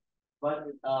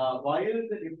 But while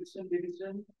the nutrition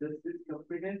division does this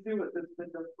comprehensive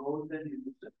assessment of roles and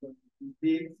nutrition,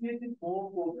 the NCH is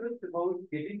more focused about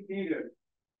getting periods.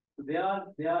 So they had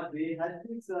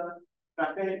this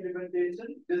tracker implementation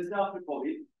just after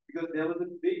COVID, because there was a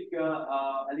big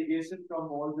allegation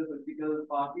from all the political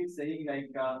parties saying like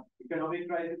economic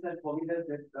crisis and COVID has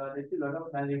led to a lot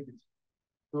of malnutrition.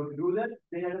 So to do that,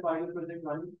 they had a pilot project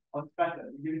running on tracker,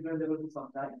 individual level to some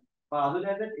time. But other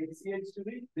than that, HCH2B,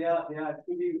 they are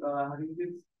actually having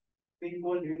this thing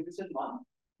called nutrition month.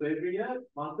 So every year,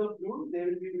 month of June, they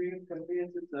will be doing a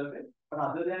comprehensive survey. But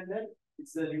other than that,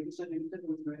 it's a nutrition division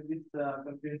who's doing this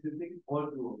comprehensive thing all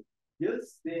through.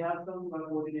 Yes, they have some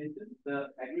coordination. The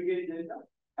aggregate data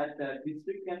at the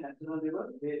district and national level,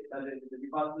 the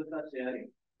departments are sharing.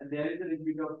 And there is a little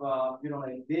bit of,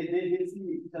 like they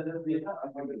see each other's data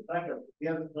about the tracker. We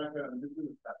have the tracker and this is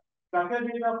the tracker. Tracker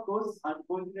data, of course,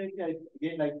 unfortunately,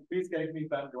 again, like, please correct me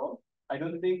if I'm wrong. I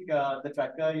don't think the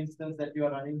tracker instance that you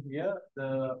are running here,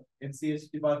 the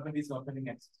MCH department is not having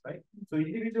access, right? So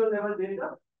individual level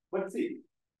data, but see,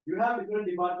 you have different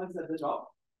departments at the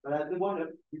top, but at the bottom,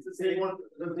 it's the same one.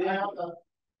 They have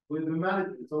with the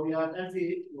management. So we have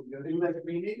MCH, we are doing like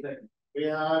screening, we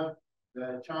have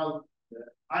the child, the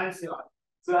IMCI.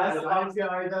 So as the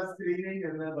IMCI does screening,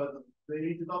 and then but they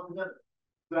need to talk together.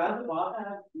 So as the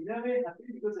partner, I'm in a way happy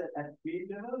because at field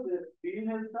level, the field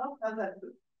health staff has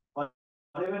access.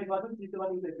 Whatever department, she's the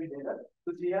one who's every data.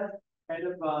 So she has kind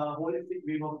of a holistic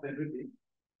view of everything.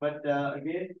 But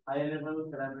again, higher level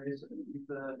collaboration is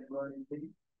never anything.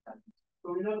 So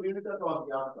we will talk about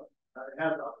the outcome.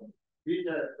 Health outcome. Very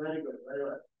good, very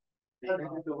well. Thank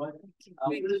you so much.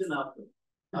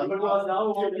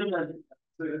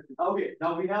 Okay,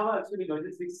 now we have actually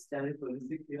logistics challenge for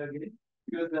logistics here again.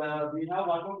 Because we have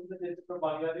one more presentation from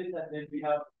Bangladesh and then we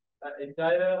have an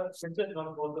entire session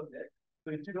on both of them.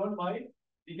 So if you don't mind,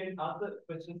 we can answer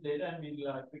questions later and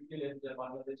we'll quickly let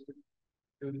Bangladesh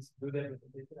do their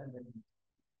presentation and then.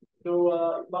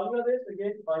 So Bangladesh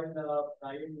again, while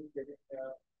Naeem is getting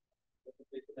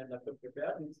presentation and laptop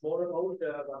prepared, it's more about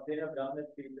what they have done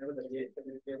at field level, the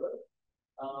community level.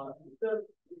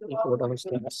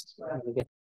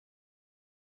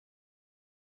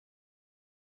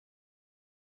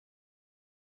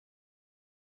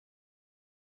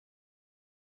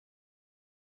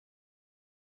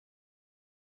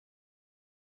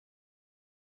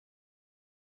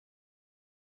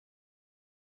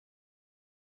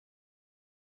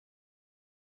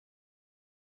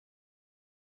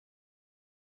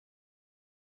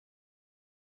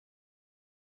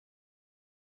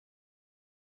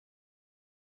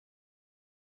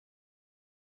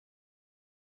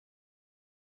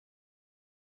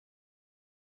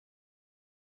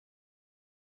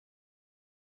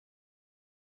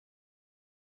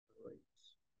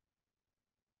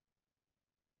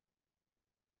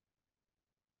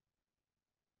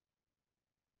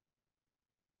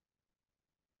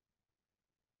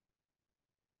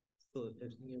 So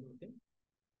everything is okay?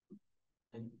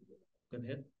 And you can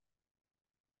hear?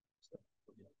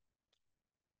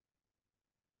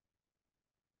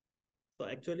 So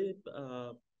actually,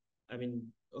 I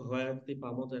mean, where the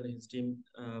Pramod and his team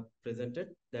presented,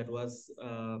 that was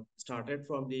started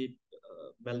from the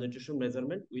malnutrition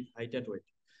measurement with height and weight.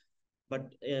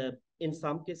 But in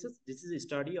some cases, this is a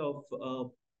study of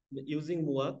using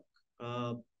MUAC.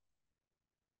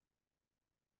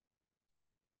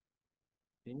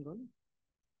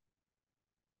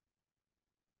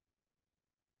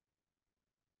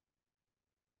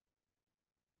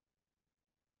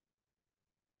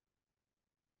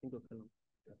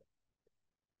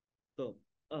 So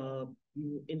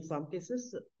in some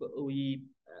cases, we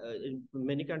in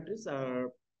many countries are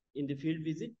in the field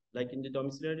visit, like in the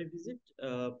domiciliary visit,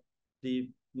 the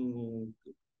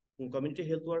community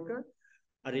health worker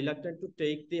are reluctant to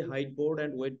take the height board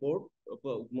and weight board,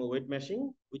 weight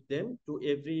machine with them to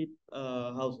every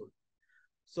household.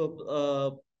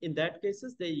 So in that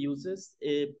cases, they uses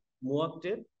a MUAC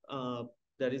tape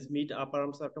that is mid upper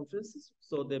arm circumferences.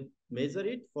 So they measure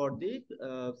it for the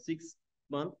 6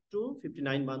 month to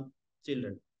 59-month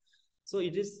children. So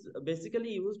it is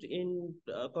basically used in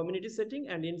community setting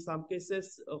and in some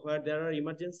cases where there are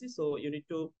emergencies. So you need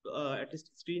to at least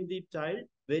screen the child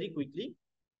very quickly.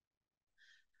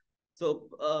 So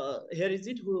here is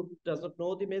it who does not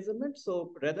know the measurement.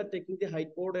 So rather taking the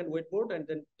height board and weight board and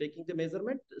then taking the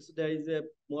measurement. So there is a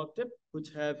MUAC tape which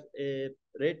have a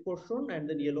red portion and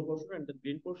then yellow portion and then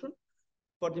green portion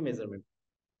for the measurement.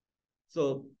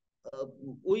 So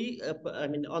I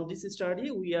mean, on this study,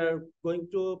 we are going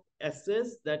to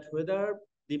assess that whether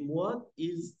the MUAC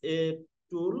is a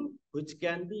tool which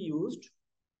can be used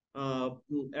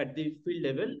at the field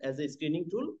level as a screening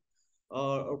tool,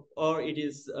 or it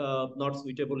is not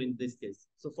suitable in this case.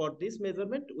 So for this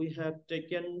measurement, we have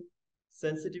taken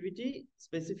sensitivity,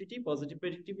 specificity, positive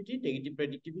predictivity, negative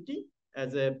predictivity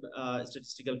as a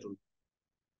statistical tool.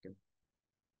 Okay.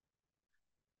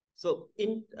 So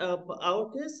in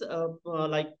our case,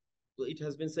 like it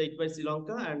has been said by Sri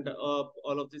Lanka and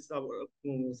all of these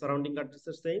surrounding countries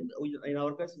are saying, in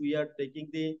our case, we are taking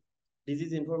the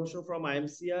disease information from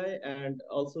IMCI and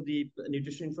also the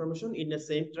nutrition information in the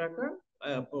same tracker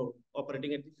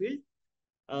operating at the field.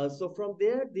 So from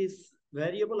there, this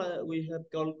variable we have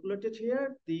calculated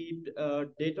here the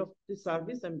date of the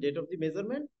service and date of the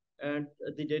measurement and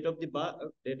the date of the birth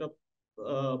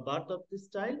of this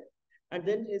child, and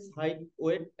then his height,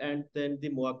 weight, and then the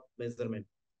MOAC measurement.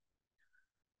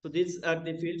 So these are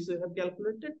the fields we have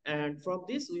calculated, and from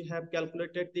this we have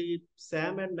calculated the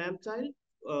SAM and MAM child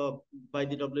by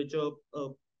the WHO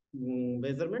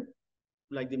measurement,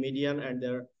 like the median and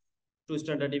their 2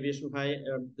 standard deviation high,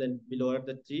 then below are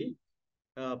the 3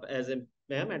 as a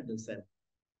MAM and then SAM.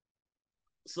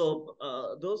 So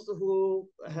those who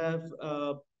have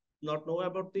not know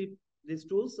about these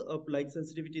tools of like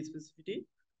sensitivity, specificity,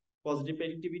 positive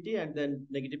predictivity, and then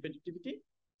negative predictivity.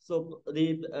 So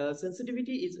the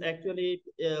sensitivity is actually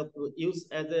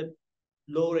used as a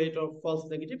low rate of false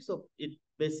negative. So it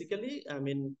basically, I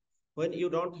mean, when you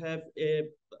don't have a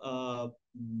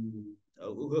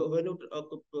when it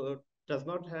does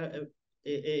not have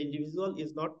a individual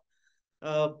is not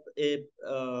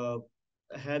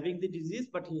having the disease,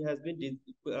 but he has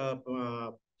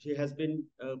been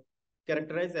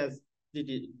characterized as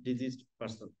the diseased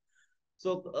person.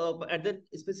 So and then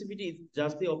specificity is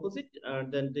just the opposite,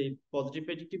 and then the positive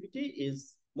predictivity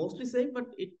is mostly same, but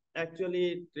it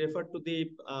actually referred to the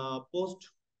post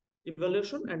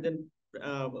evaluation and then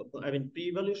I mean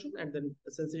pre-evaluation, and then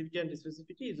sensitivity and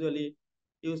specificity usually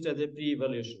used as a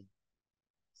pre-evaluation.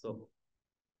 So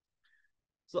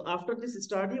after this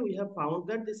study, we have found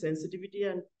that the sensitivity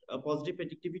and positive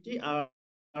predictivity are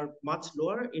much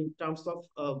lower in terms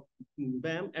of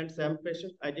MAM and SAM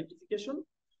patient identification.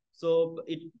 So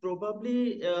it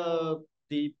probably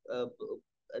the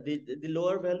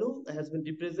lower value has been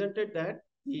represented that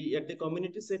at the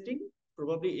community setting,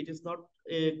 probably it is not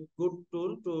a good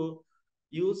tool to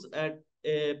use at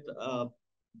a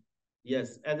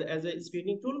yes as a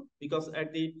screening tool, because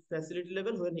at the facility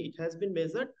level when it has been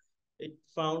measured, it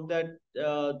found that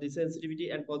the sensitivity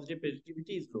and positive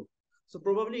predictivity is low. So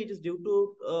probably it is due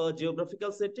to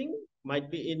geographical setting,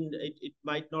 might be in, it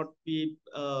might not be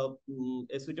a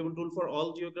suitable tool for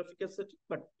all geographical setting,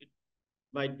 but it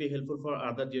might be helpful for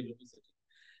other geographical settings.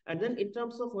 And then in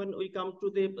terms of when we come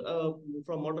to the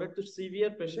from moderate to severe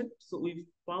patient, so we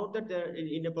found that there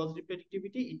in a positive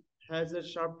predictivity, it has a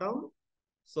sharp down.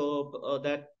 So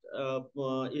that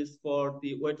is for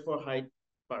the weight for height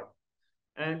part.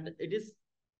 And it is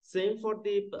same for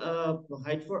the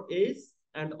height for age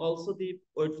and also the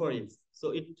weight for age. So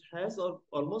it has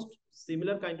almost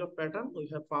similar kind of pattern we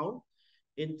have found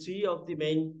in 3 of the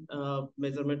main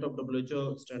measurement of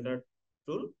WHO standard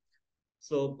tool.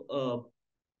 So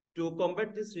to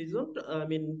combat this result, I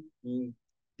mean,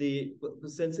 the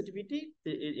sensitivity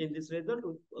in this result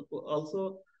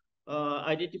also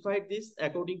identified this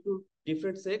according to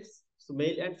different sex, so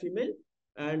male and female.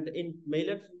 And in male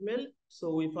and female,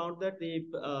 so we found that the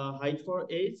height for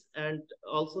age and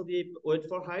also the weight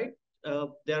for height,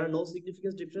 there are no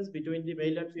significant difference between the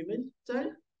male and female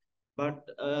child. But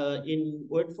in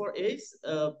weight for age,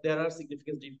 there are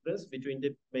significant difference between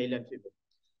the male and female.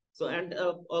 So and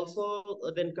also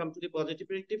then come to the positive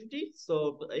predictivity.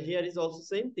 So here is also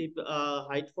same, the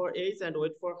height for age and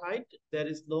weight for height, there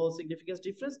is no significant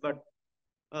difference, but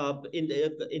in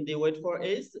the weight for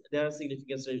age, there are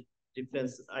significant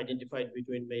difference identified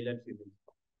between male and female.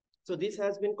 So this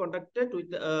has been conducted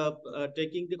with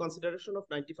taking the consideration of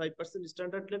 95%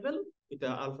 standard level with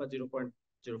alpha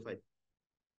 0.05.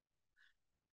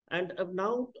 And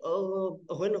now,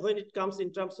 when it comes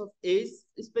in terms of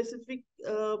age-specific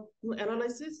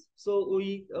analysis, so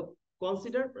we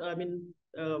consider, I mean,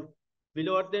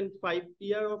 below than 5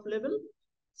 year of level.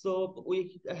 So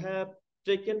we have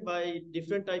taken by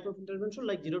different type of intervention,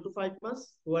 like 0 to 5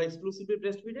 months who are exclusively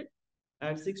breastfeeded,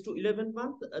 and 6 to 11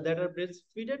 months that are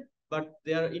breastfeeded, but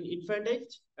they are in infant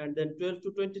age, and then 12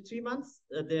 to 23 months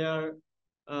they are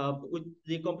with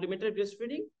the complementary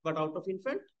breastfeeding, but out of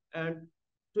infant, and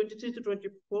 23 to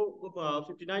 24,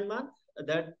 59 months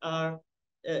that are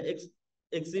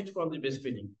exit from the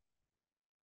breastfeeding.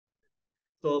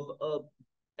 So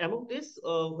among this,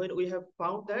 when we have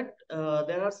found that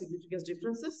there are significant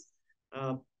differences,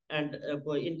 and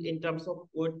in terms of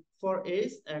weight for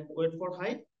age and weight for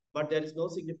height, but there is no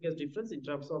significant difference in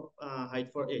terms of height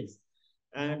for age.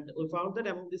 And we found that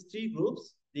among these three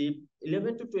groups, the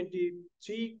 11 to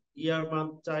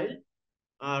 23-year-old child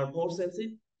are more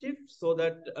sensitive, so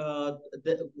that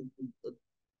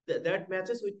that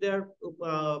matches with their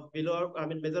below,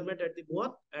 measurement at the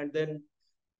mouth and then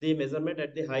the measurement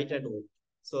at the height and weight.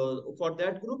 So for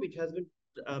that group, it has been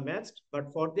matched,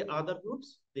 but for the other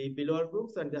groups, the below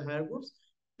groups and the higher groups,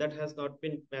 that has not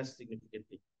been matched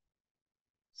significantly.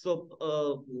 So,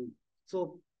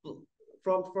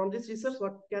 from this research,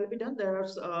 what can be done?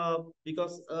 There's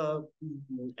because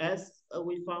as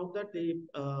we found that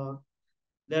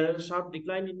there is a sharp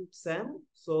decline in SAM.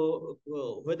 So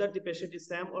whether the patient is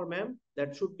SAM or MAM,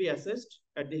 that should be assessed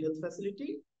at the health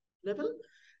facility level.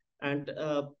 And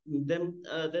then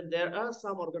there are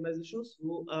some organizations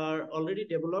who are already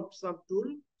developed some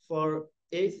tool for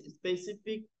a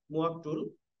specific MOAC tool.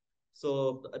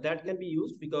 So that can be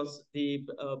used because the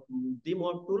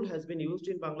MOAC tool has been used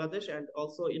in Bangladesh and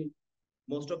also in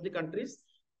most of the countries.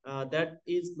 That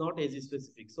is not age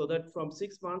specific. So that from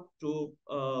 6 months to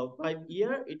 5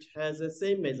 years, it has the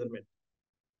same measurement.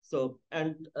 So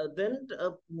and then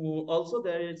also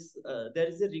there is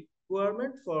a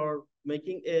requirement for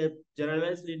making a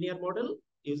generalized linear model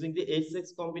using the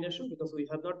age-sex combination, because we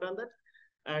have not done that.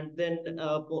 And then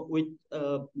with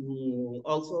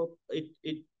also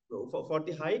it for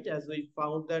the height, as we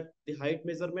found that the height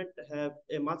measurement have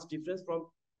a much difference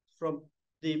from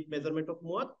the measurement of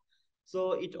MOAC.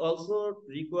 So it also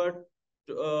required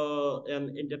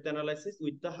an in-depth analysis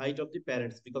with the height of the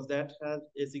parents, because that has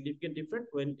a significant difference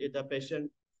when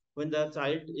the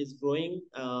child is growing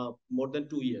more than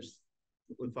 2 years.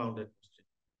 We found that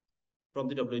from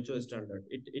the WHO standard.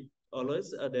 It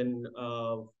always then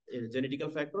a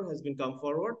genetical factor has been come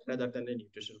forward rather than a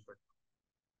nutrition factor.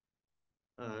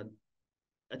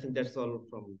 I think that's all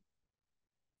from me.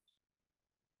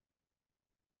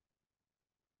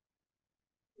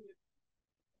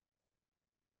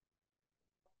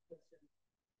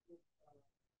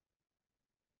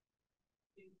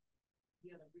 We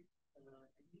are a bit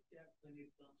handicapped when it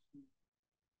comes to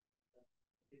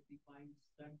it defines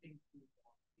stunting to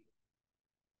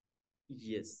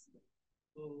Yes.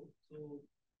 So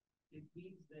it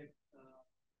means that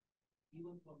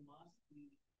even for mass, the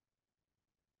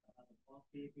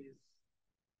off-tape is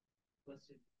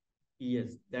question.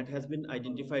 Yes, that has been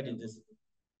identified in this.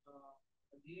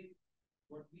 Again,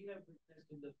 what we have witnessed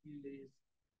in the field is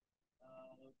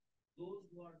those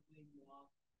who are doing mass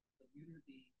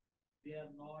community, they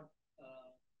are not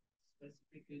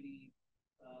specifically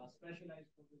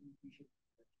specialized for the nutrition.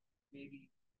 Maybe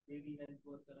health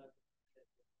worker.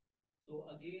 So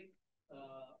again,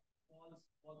 false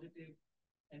positive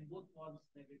and both false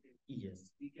negative.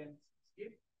 Yes. We can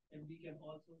skip and we can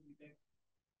also detect.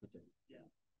 Okay. Yeah.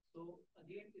 So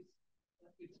again,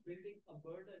 it's building a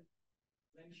burden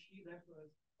when she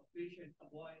refers a patient, a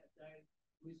boy, a child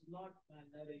who is not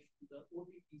malnourished to the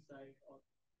OTT side or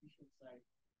nutrition side,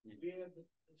 where the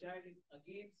child is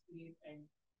again screened and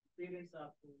parents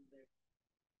are told that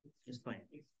it's fine.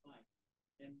 It's fine.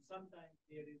 And sometimes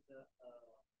there is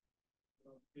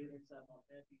parents are not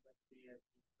happy, but they have to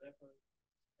refer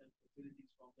and facilities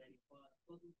from very far.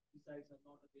 Those sites are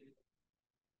not available.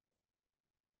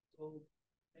 So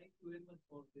thank you very much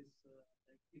for this.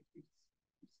 It's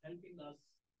helping us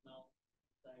now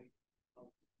decide how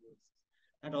it works.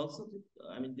 And also,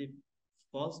 the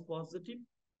false positive,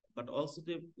 but also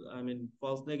the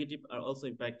false negative are also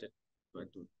impacted by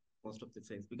most of the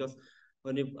things, because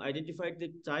when you identified the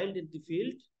child in the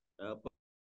field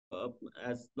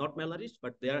as not malnourished,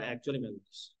 but they are actually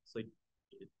malnourished, so it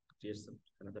creates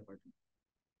another part.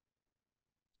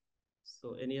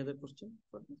 So any other question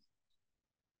for this?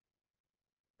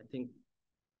 I think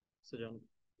so, John.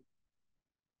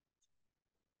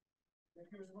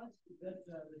 Thank you very much. That's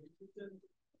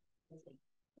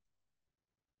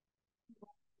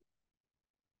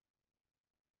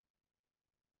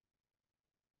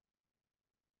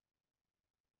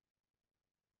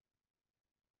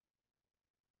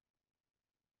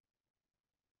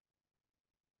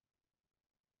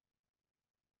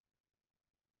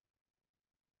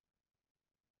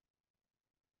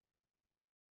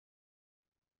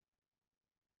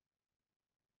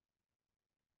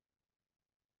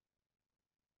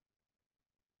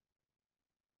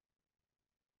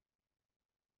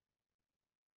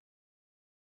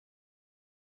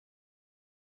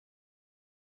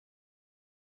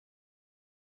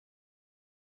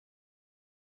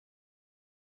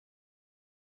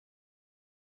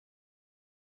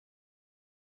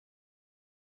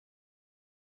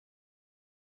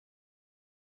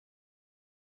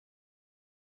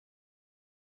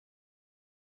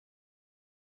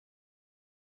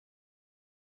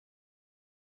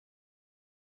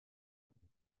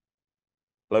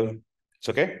Hello, it's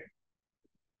okay.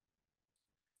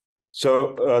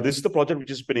 So this is the project which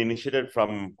has been initiated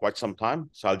from quite some time.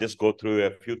 So I'll just go through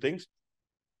a few things.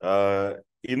 I've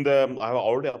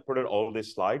already uploaded all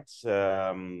these slides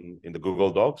in the Google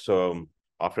Doc. So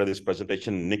after this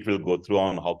presentation, Nick will go through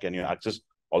on how can you access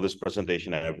all this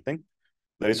presentation and everything.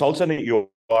 There is also an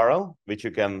URL which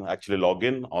you can actually log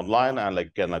in online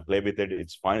and can play with it.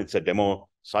 It's fine. It's a demo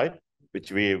site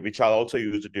which I'll also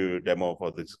use to demo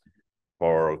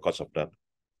for cause of death.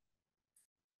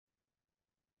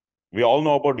 We all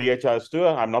know about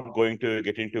DHIS2. I'm not going to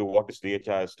get into what is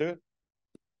DHIS2.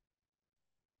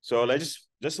 So let's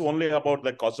just only about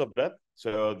the cause of death.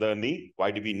 So the need,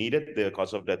 why do we need it? The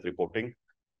cause of death reporting.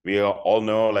 We all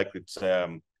know it's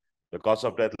the cause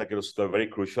of death, it was very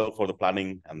crucial for the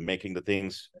planning and making the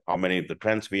things, how many the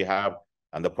trends we have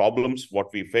and the problems,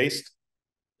 what we faced.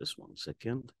 Just 1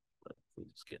 second.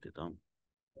 Let's get it on.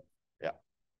 Yeah.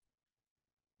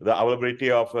 The availability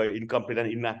of incomplete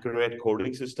and inaccurate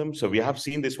coding system. So we have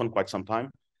seen this one quite some time.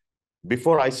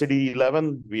 Before ICD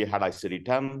 11, we had ICD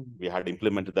 10. We had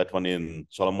implemented that one in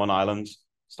Solomon Islands,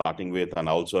 starting with, and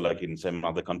also in some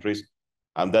other countries.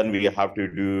 And then we have to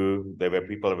do,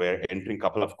 people were entering a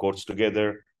couple of codes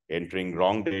together, entering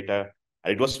wrong data.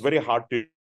 And it was very hard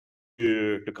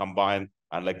to combine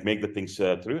and make the things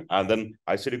through. And then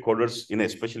ICD coders,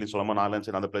 especially Solomon Islands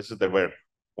and other places, there were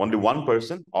only one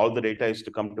person. All the data is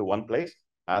to come to one place.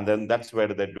 And then that's where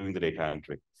they're doing the data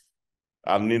entry.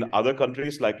 And in other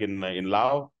countries, like in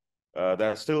Laos,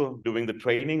 they're still doing the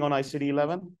training on ICD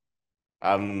 11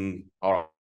 or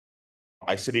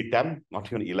ICD 10, not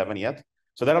even 11 yet.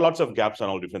 So there are lots of gaps on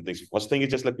all different things. First thing is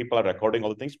just people are recording all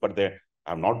the things, but they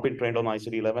have not been trained on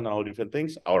ICD 11 and all different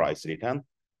things, or ICD 10.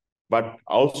 But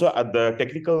also at the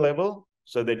technical level,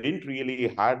 so they didn't really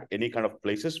had any kind of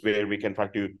places where we can try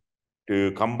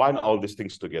to combine all these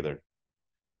things together.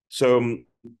 So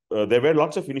there were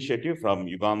lots of initiatives from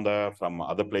Uganda, from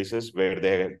other places where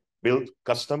they built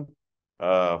custom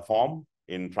form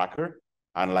in Tracker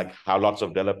and have lots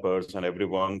of developers and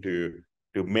everyone to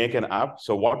make an app.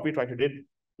 So what we tried to do,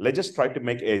 let's just try to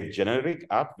make a generic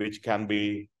app which can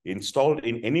be installed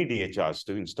in any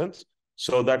DHIS2 instance,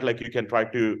 so that you can try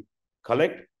to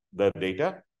collect the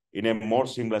data in a more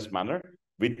seamless manner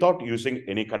without using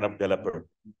any kind of developer.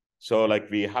 So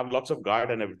we have lots of guide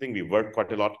and everything. We work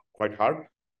quite hard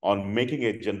on making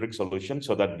a generic solution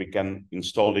so that we can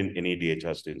install in any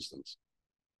DHIS2 instance.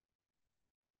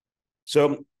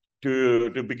 So to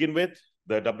begin with,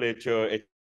 the WHO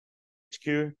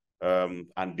HQ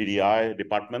and DDI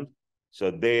department,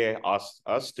 so they asked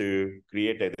us to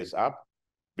create this app.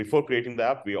 Before creating the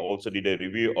app, we also did a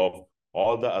review of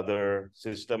all the other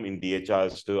system in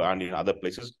DHIS2 and in other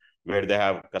places where they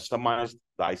have customized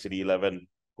the ICD 11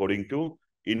 coding tool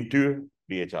into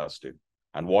DHIS2.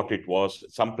 And what it was,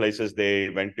 some places they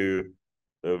went to,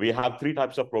 we have 3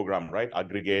 types of program, right?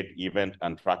 Aggregate, event,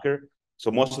 and tracker. So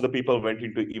most of the people went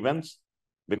into events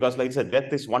because I said,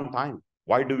 death is one time.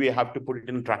 Why do we have to put it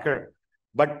in tracker?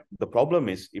 But the problem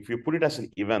is, if you put it as an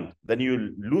event, then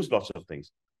you lose lots of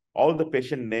things. All the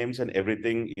patient names and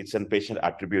everything, it's a patient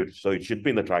attribute. So it should be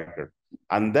in the tracker.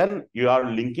 And then you are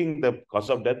linking the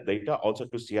cause of death data also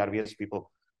to CRVS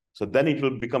people. So then it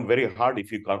will become very hard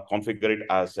if you configure it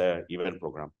as an event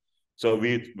program. So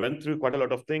we went through quite a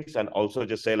lot of things and also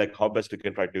just say how best you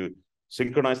can try to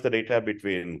synchronize the data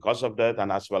between cause of death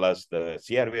and as well as the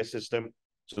CRVS system.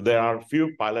 So there are a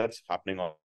few pilots happening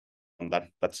on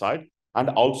that side. And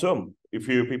also, if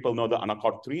you people know the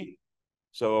Anaccord 3,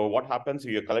 so what happens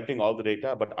if you're collecting all the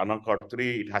data, but Anaccord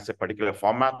 3, it has a particular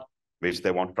format which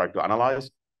they want to try to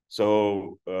analyze.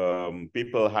 So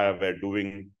people have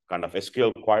doing kind of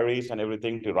SQL queries and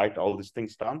everything to write all these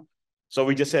things down. So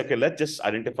we just say, okay, let's just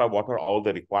identify what are all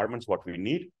the requirements, what we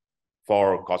need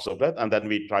for cause of death, and then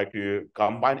we try to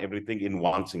combine everything in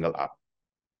one single app.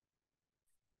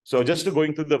 So just to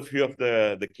going through the few of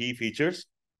the key features.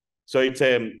 So it's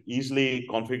easily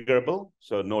configurable.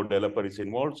 So no developer is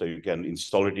involved. So you can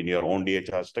install it in your own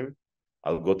DHIS2.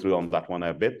 I'll go through on that one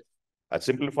a bit. A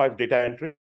simplified data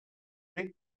entry.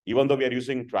 Even though we are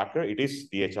using Tracker, it is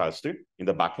DHIS2 in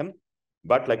the backend.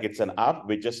 But it's an app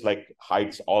which just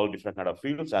hides all different kind of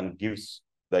fields and gives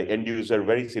the end user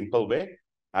very simple way.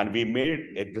 And we made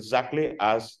it exactly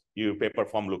as your paper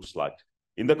form looks like.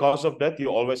 In the cause of death, you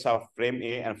always have frame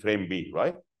A and frame B,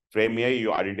 right? Frame A,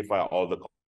 you identify all the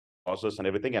causes and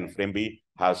everything, and frame B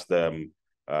has the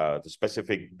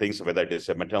specific things, whether it is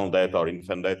a maternal death or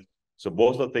infant death. So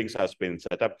both the things has been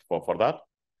set up for that.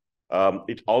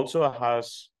 It also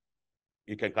has,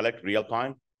 you can collect real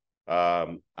time,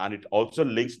 and it also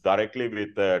links directly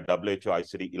with the WHO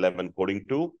ICD 11 coding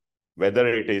tool. whether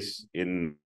it is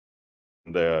in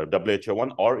the WHO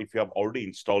one, or if you have already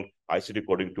installed ICD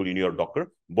coding tool in your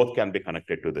Docker, both can be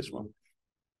connected to this one.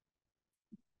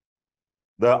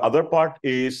 The other part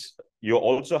is you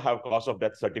also have cause of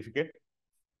death certificate.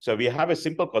 So we have a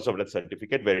simple cause of death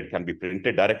certificate where it can be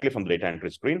printed directly from the data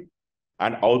entry screen.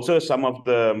 And also some of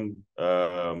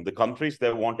the countries,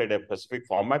 they wanted a specific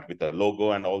format with a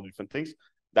logo and all different things.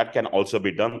 That can also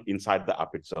be done inside the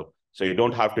app itself. So you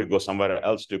don't have to go somewhere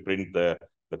else to print the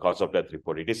cause of death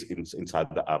report. It is inside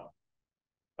the app.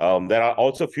 There are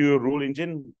also few rule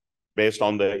engine based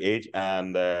on the age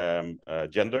and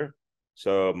gender.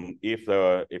 So if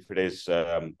it is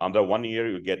under 1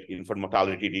 year, you get infant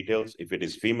mortality details. If it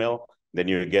is female, then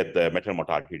you get the maternal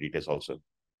mortality details also.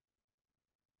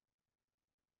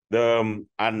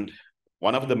 And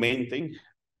one of the main thing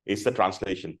is the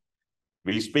translation.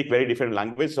 We speak very different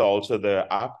languages, so also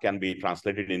the app can be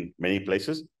translated in many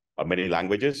places or many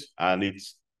languages, and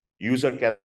its user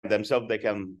can themselves, they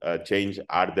can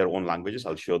add their own languages.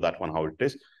 I'll show that one how it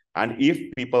is. And if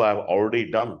people have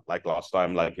already done, like last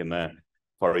time, like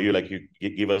for you, like you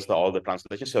give us all the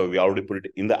translation, so we already put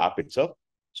it in the app itself,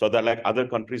 so that like other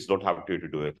countries don't have to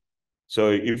do it. So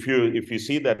if you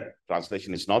see that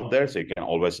translation is not there, so you can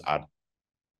always add.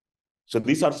 So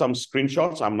these are some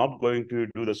screenshots. I'm not going to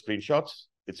do the screenshots.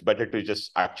 It's better to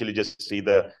just see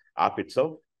the app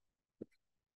itself.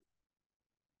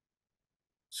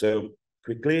 So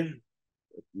quickly,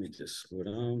 let me just go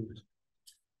down.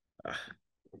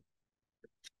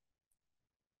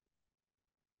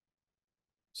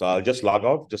 So I'll just log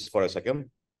out just for a second.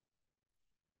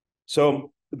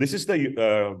 So this is the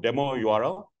demo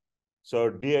URL.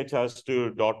 So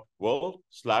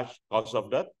DHIS2.world/cause of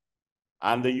death.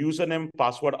 And the username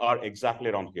password are exactly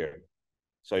around here.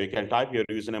 So you can type your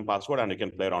username password and you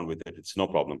can play around with it. It's no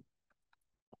problem.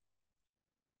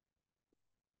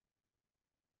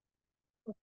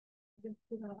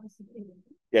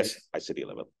 Yes, ICD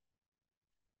 11.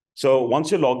 So once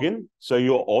you log in, so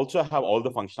you also have all the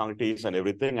functionalities and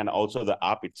everything, and also the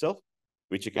app itself,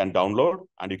 which you can download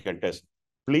and you can test.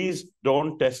 Please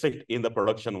don't test it in the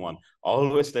production one.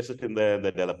 Always test it in the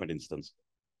development instance.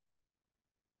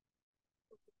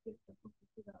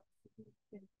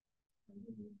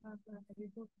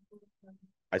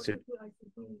 I said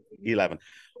 11.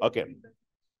 Okay.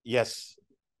 Yes.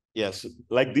 Yes.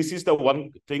 Like this is the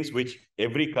one things which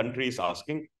every country is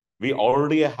asking. We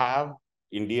already have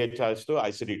in DHIS2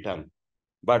 ICD 10,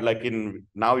 but like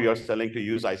now you're selling to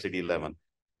use ICD 11.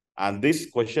 And this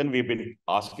question we've been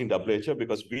asking WHO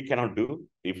because we cannot do,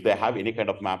 if they have any kind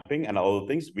of mapping and all the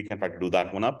things, we can try to do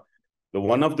that one up. The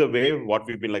one of the way, what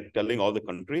we've been like telling all the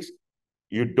countries,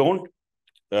 you don't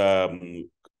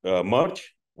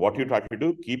merge. What you try to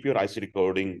do, keep your ICD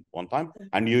coding one time,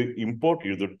 and you import,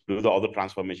 you do all the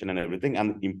transformation and everything,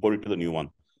 and import it to the new one,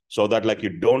 so that like you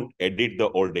don't edit the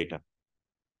old data.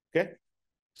 Okay,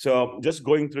 so just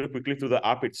going quickly through the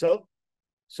app itself.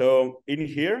 So in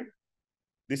here,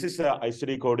 this is the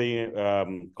ICD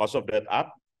coding cause of death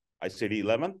app, ICD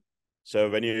 11. So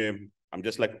when I'm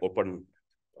just like open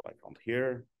like on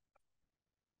here.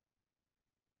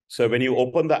 So when you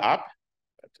open the app,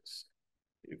 just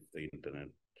if the internet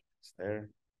is there,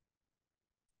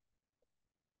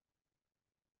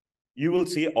 you will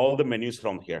see all the menus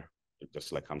from here. It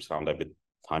just like comes around a bit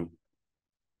time.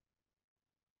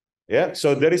 Yeah,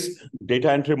 so there is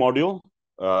data entry module,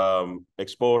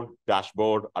 export,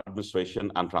 dashboard,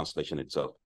 administration, and translation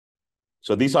itself.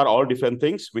 So these are all different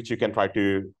things which you can try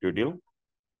to deal.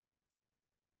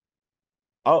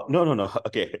 Oh, no.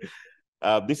 Okay.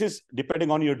 This is depending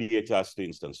on your DHIS2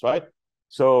 instance, right?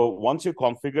 So once you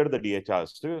configure the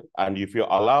DHIS2, and if you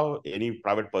allow any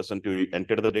private person to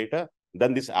enter the data,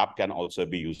 then this app can also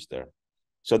be used there.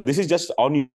 So this is just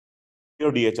on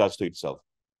your DHIS2 itself,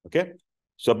 okay?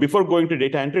 So before going to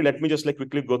data entry, let me just like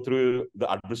quickly go through the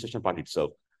administration part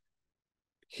itself.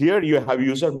 Here you have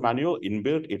user manual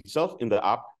inbuilt itself in the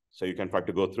app, so you can try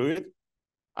to go through it.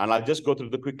 And I'll just go through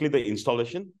quickly the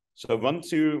installation. So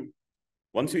once you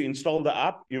install the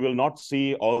app, you will not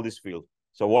see all this field.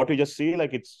 So what you just see,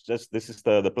 like it's just, this is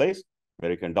the place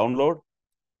where you can download.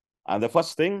 And the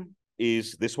first thing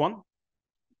is this one,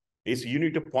 is you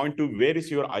need to point to where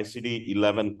is your ICD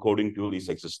 11 coding tool is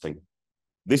existing.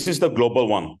 This is the global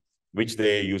one, which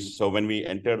they use. So when we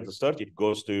enter the search, it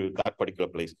goes to that particular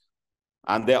place.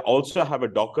 And they also have a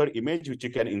Docker image, which you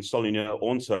can install in your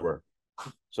own server.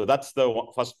 So that's the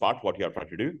first part, what you are trying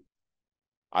to do.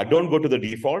 I don't go to the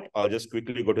default. I'll just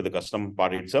quickly go to the custom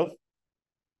part itself.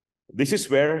 This is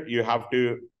where you have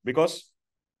to, because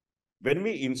when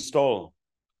we install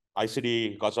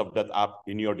ICD cause of death app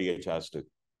in your DHIS2,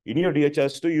 in your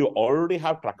DHIS2, you already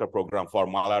have tracker program for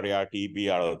malaria, TB,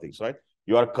 or other things, right?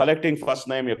 You are collecting first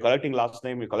name, you're collecting last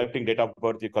name, you're collecting date of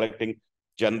birth, you're collecting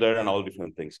gender and all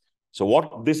different things. So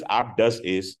what this app does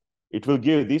is, it will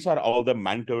give, these are all the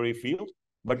mandatory fields,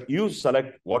 but you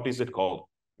select what is it called.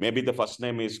 Maybe the first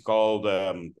name is called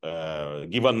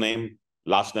given name,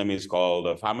 last name is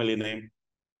called family name,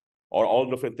 or all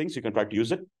different things. You can try to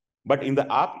use it. But in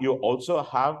the app, you also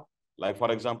have, like,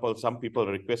 for example, some people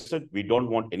requested, we don't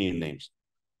want any names.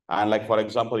 And like, for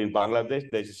example, in Bangladesh,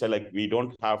 they say like, we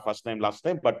don't have first name, last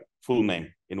name, but full name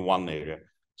in one area.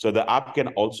 So the app can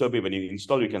also be, when you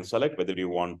install, you can select whether you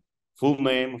want full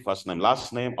name, first name,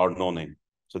 last name, or no name.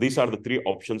 So these are the three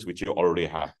options which you already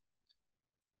have.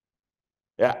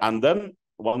 Yeah, and then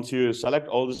once you select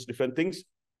all these different things,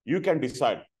 you can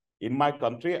decide. In my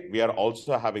country, we are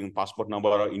also having passport number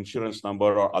or insurance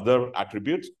number or other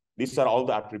attributes. These are all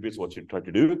the attributes what you try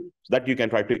to do, so that you can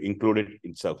try to include it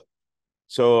itself.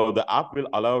 So the app will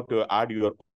allow to add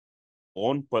your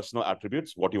own personal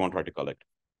attributes, what you want to try to collect.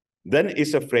 Then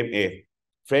is a frame A.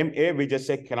 Frame A, we just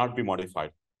say cannot be modified.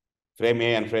 Frame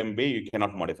A and frame B, you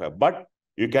cannot modify, but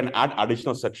you can add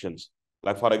additional sections.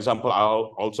 Like, for example, I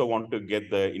also want to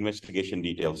get the investigation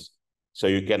details. So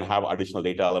you can have additional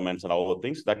data elements and all the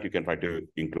things that you can try to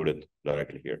include it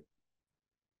directly here.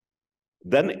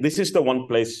 Then this is the one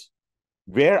place,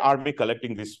 where are we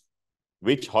collecting this?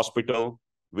 Which hospital,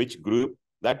 which group,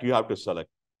 that you have to select.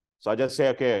 So I just say,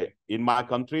 okay, in my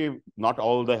country, not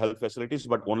all the health facilities,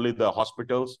 but only the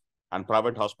hospitals and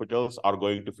private hospitals are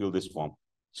going to fill this form.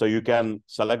 So you can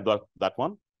select that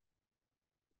one.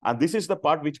 And this is the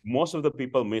part which most of the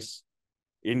people miss.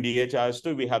 In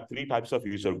DHIS2, we have 3 types of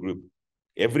user group.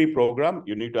 Every program,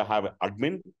 you need to have an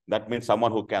admin. That means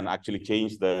someone who can actually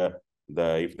change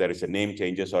if there is a name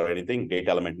changes or anything,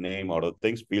 data element name or the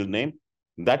things, field name,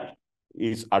 that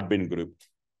is admin group.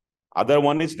 Other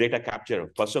one is data capture,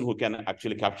 person who can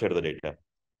actually capture the data.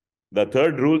 The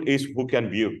third rule is who can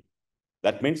view.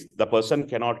 That means the person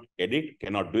cannot edit,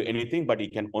 cannot do anything, but he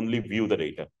can only view the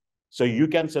data. So you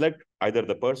can select either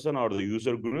the person or the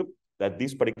user group, that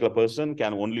this particular person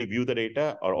can only view the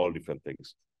data or all different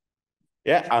things.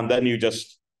 Yeah, and then you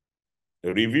just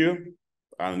review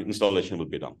and installation will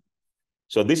be done.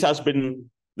 So this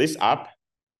app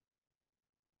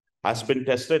has been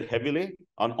tested heavily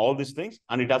on all these things,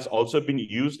 and it has also been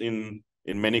used in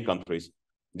many countries.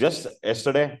 Just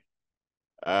yesterday,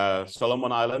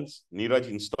 Solomon Islands, Neeraj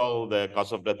installed the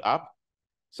cause of death app.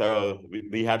 So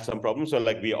we had some problems. So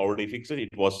like, we already fixed it.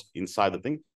 It was inside the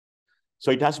thing.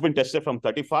 So it has been tested from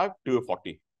 35 to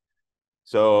 40.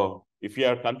 So if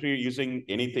your country using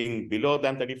anything below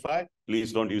than 35,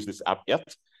 please don't use this app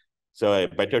yet. So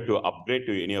better to upgrade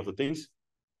to any of the things.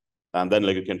 And then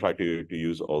like, you can try to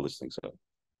use all these things. So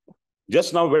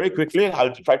just now, very quickly,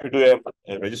 I'll try to do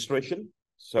a registration.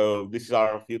 So these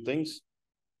are a few things.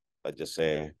 Let's just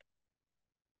say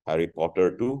Harry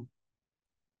Potter 2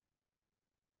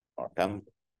 or 10.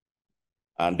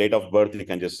 And date of birth, you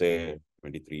can just say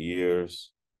 23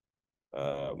 years.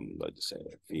 Let's just say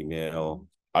female,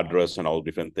 address and all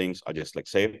different things. I just like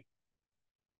save.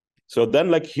 So then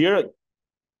like here,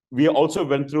 we also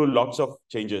went through lots of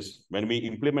changes. When we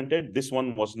implemented, this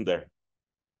one wasn't there.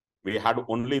 We had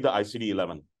only the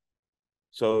ICD-11.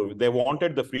 So they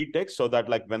wanted the free text so that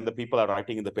like when the people are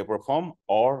writing in the paper form,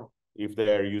 or if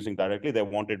they're using directly, they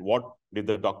wanted what did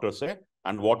the doctor say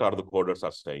and what are the coders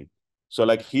are saying. So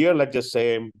like here, let's just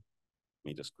say, let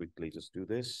me just quickly just do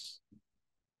this.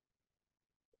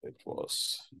 It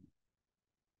was,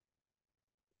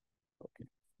 okay.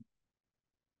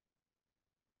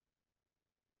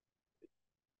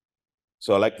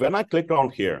 So like when I click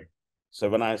on here, so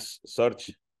when I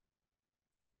search,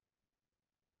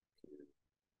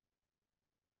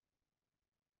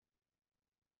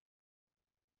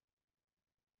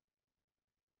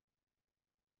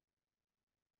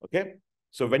 okay.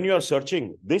 So when you are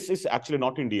searching, this is actually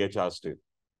not in DHIS2.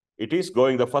 It is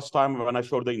going, the first time when I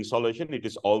showed the installation, it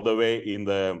is all the way in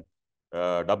the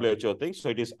WHO thing. So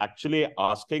it is actually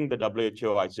asking the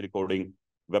WHO ICD coding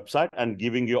website and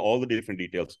giving you all the different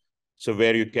details. So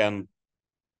where you can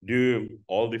do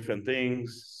all different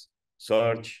things,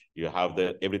 search, you have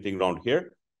everything around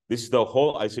here. This is the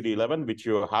whole ICD-11 which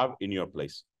you have in your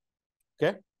place.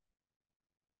 Okay.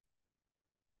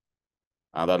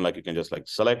 And then like you can just like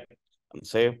select and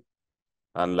save.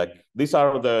 And like this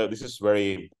is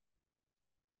very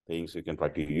things you can try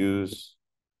to use.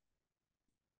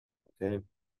 Okay.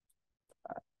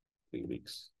 3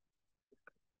 weeks.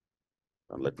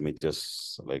 And let me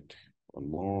just select one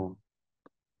more.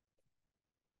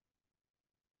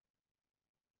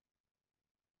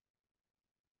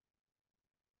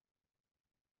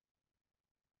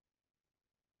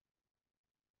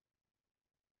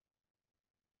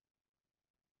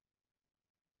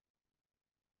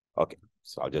 Okay,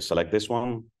 so I'll just select this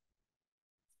one.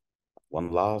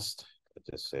 One last, let's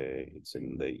just say it's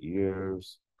in the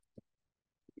years,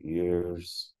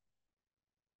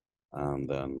 and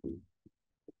then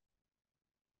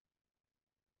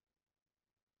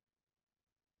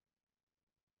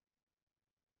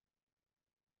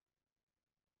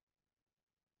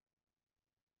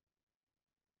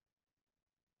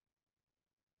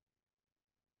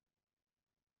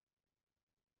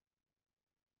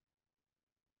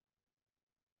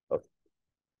okay.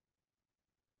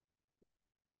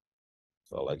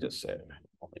 So let's just say,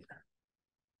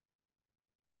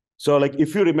 so like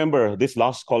if you remember this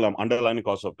last column, underlying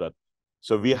cause of death.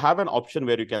 So we have an option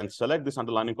where you can select this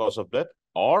underlying cause of death,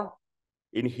 or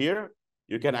in here,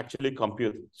 you can actually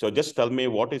compute. So just tell me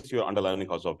what is your underlying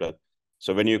cause of death.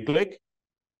 So when you click,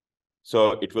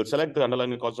 so it will select the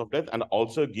underlying cause of death and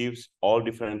also gives all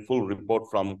different full report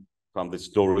from this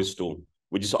DHIS tool,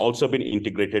 which has also been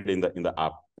integrated in the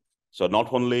app. So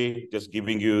not only just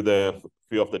giving you the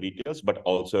few of the details, but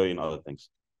also in other things.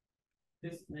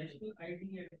 This national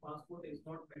ID and passport is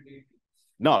not mandatory.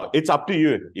 No, it's up to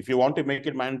you. If you want to make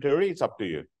it mandatory, it's up to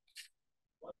you.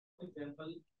 For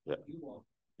example, yeah. You want.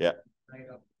 Yeah. Right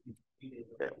up.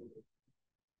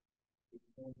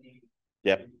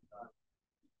 Yeah.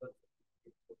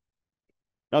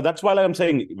 Now that's why I'm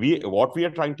saying what we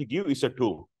are trying to give is a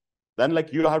tool. Then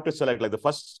like you have to select like the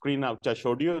first screen which I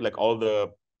showed you, like all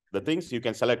the things you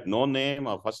can select no name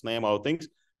or first name or things,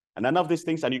 and none of these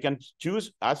things, and you can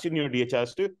choose as in your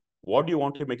DHIS2 what do you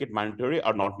want to make it mandatory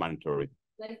or not mandatory.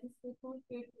 Like the tool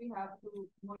sheet, we have to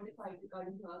modify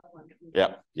regarding to our country.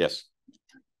 Yeah. Yes.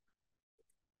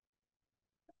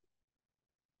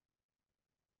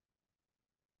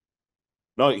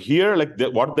 Now here, like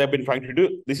what they've been trying to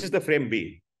do, this is the frame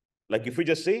B. Like if you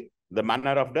just see the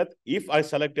manner of death, if I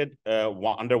selected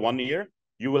under 1 year,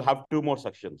 you will have 2 more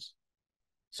sections.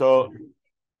 So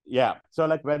yeah, so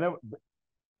like whenever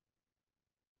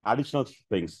additional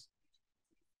things.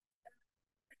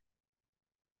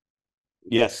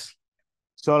 Yes.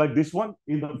 So like this one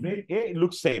in the frame A, it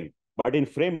looks same, but in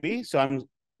frame B, so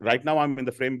right now I'm in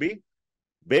the frame B.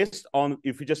 Based on,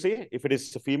 if you just see, if it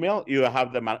is female, you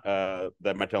have the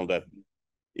maternal death.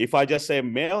 If I just say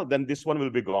male, then this one will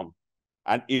be gone.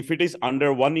 And if it is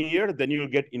under 1 year, then you'll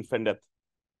get infant death.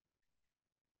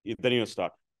 Then you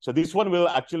start. So this one will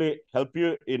actually help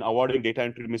you in avoiding data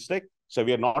entry mistake. So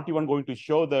we are not even going to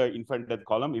show the infant death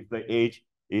column if the age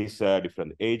is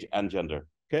different, age and gender.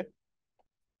 Okay.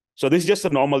 So this is just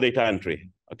a normal data entry.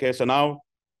 Okay. So now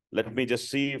let me just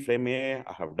see frame A.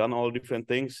 I have done all different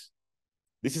things.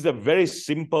 This is a very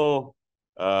simple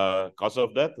cause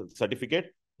of death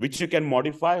certificate, which you can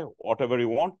modify whatever you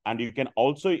want. And you can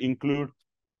also include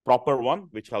proper one,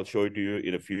 which I'll show it to you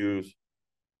in a few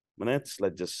minutes.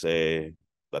 Let's just say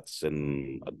that's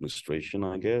in administration,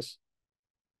 I guess.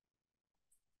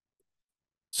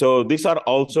 So these are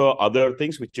also other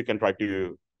things which you can try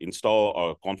to install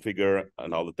or configure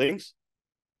and all the things.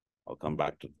 I'll come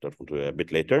back to that a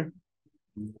bit later.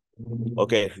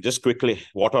 Okay, just quickly,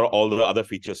 what are all the other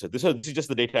features? This is just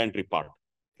the data entry part.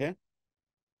 Okay.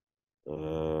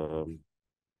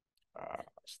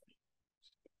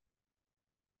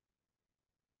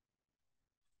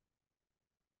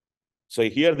 So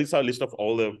here, these are a list of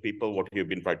all the people what you've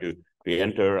been trying to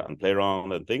enter and play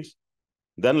around and things.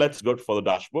 Then let's go for the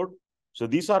dashboard. So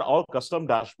these are all custom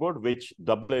dashboard which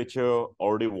WHO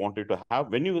already wanted to have.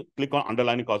 When you click on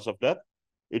underlying cause of death,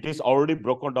 it is already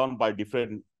broken down by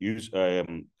different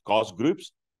cause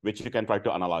groups, which you can try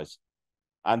to analyze.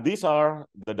 And these are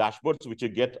the dashboards which you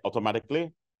get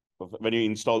automatically when you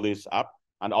install this app.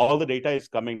 And all the data is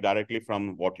coming directly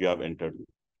from what you have entered.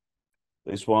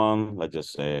 This one, let's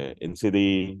just say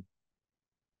NCD,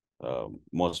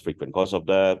 most frequent cause of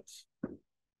death.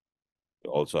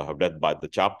 You also have death by the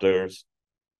chapters.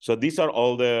 So these are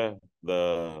all the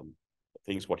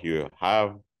things what you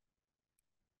have.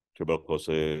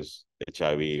 Tuberculosis,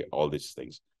 HIV, all these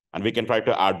things. And we can try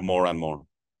to add more and more.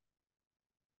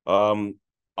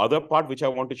 Other part which I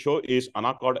want to show is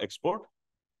Anaccord export.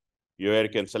 Here you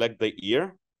can select the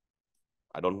year.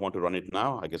 I don't want to run it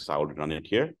now. I guess I will run it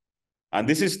here. And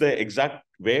this is the exact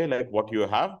way like what you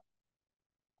have.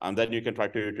 And then you can try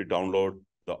to download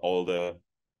all the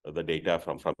data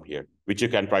from here, which you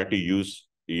can try to use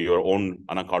your own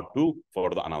Anaccord 2 for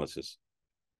the analysis.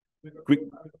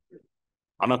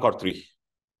 Anaccord 3.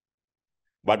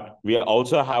 But we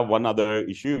also have one other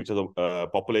issue, which is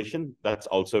population. That's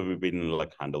also been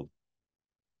like handled.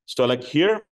 So like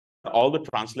here, all the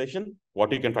translation,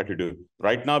 what you can try to do.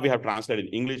 Right now, we have translated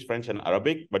English, French, and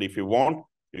Arabic. But if you want,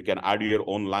 you can add your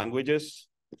own languages.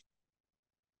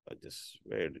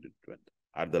 where did it went?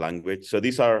 Add the language. So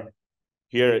these are,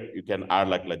 here you can add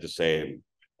like, let's just say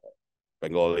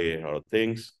Bengali or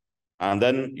things. And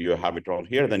then you have it around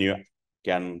here. Then you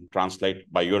can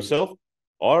translate by yourself,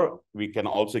 or we can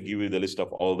also give you the list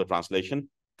of all the translation.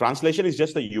 Translation is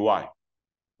just the UI.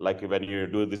 Like when you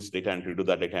do this data entry, do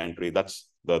that data entry, that's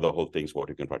the whole thing's what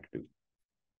you can try to do.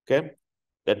 Okay.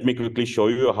 Let me quickly show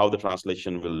you how the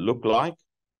translation will look like.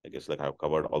 I guess like I've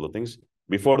covered all the things.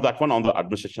 Before that one, on the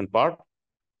administration part,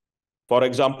 for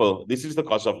example, this is the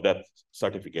cause of death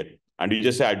certificate. And you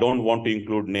just say, I don't want to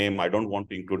include name. I don't want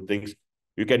to include things.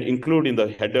 You can include in the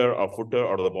header or footer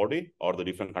or the body or the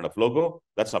different kind of logo.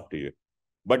 That's up to you.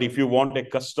 But if you want a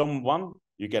custom one,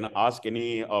 you can ask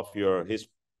any of your HISP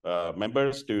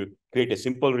members to create a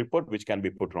simple report, which can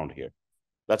be put around here.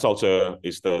 That's also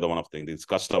is the one of the things, this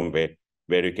custom way,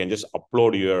 where you can just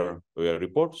upload your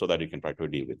report so that you can try to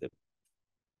deal with it.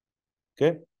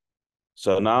 Okay.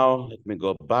 So now let me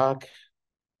go back.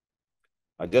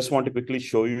 I just want to quickly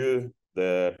show you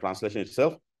the translation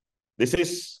itself. This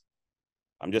is,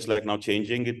 I'm just like now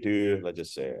changing it to, let's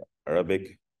just say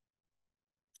Arabic.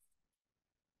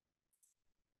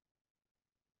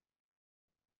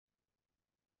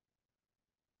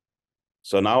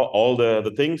 So now all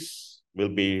the things will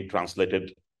be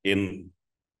translated in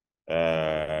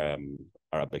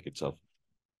Arabic itself.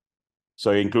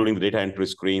 So including the data entry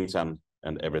screens and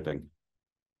everything.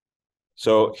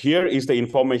 So here is the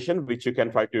information which you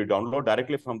can try to download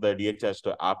directly from the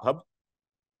DHIS2 App Hub.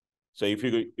 So if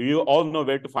you all know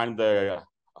where to find the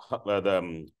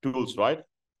tools, right?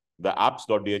 The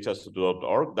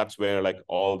apps.dhis2.org, that's where like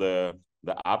all the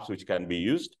apps which can be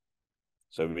used.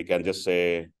 So we can just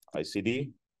say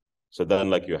ICD. So then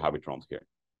like you have it around here.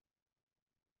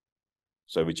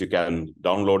 So which you can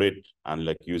download it and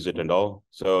like use it and all.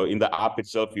 So in the app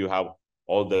itself, you have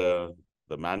all the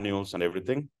manuals and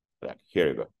everything. Like, here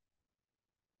you go.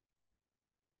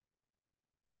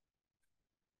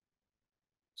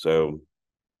 So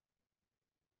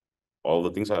all the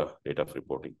things are data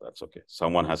reporting. That's okay.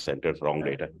 Someone has entered wrong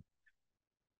data.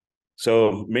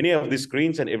 So many of these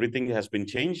screens and everything has been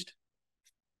changed,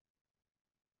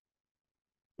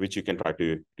 which you can try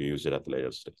to use it at the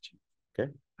later stage.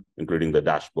 Okay, including the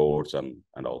dashboards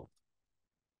and all.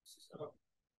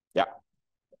 Yeah.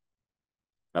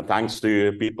 And thanks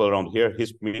to people around here,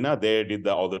 HISP Mina, they did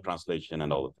all the translation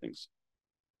and all the things.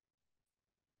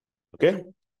 Okay.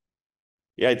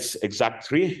 Yeah, it's exact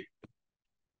 3.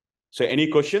 So any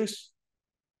questions?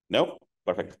 No?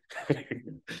 Perfect.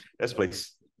 Yes,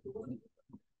 please.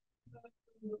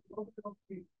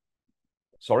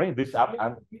 Sorry, this app.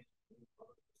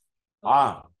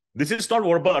 This is not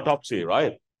verbal autopsy,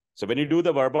 right? So when you do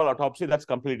the verbal autopsy, that's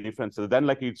completely different. So then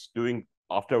like it's doing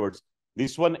afterwards.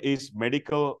 This one is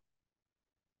medical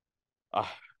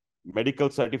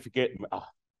certificate.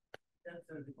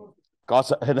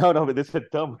 Cause, no, this is a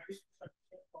term.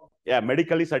 Yeah,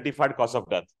 medically certified cause of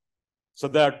death. So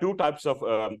there are 2 types of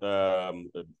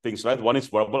things, right? One is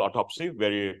verbal autopsy,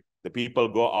 where the people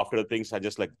go after the things are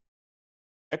just like,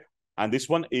 and this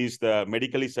one is the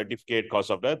medically certificate cause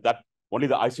of death that only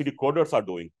the ICD coders are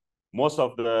doing. Most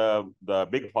of the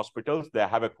big hospitals, they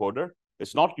have a coder.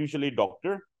 It's not usually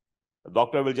doctor. The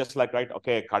doctor will just like write,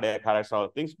 okay, cardiac arrest, all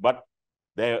things, but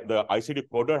the ICD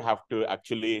coder have to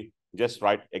actually just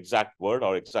write exact word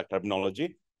or exact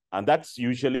terminology. And that's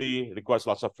usually requires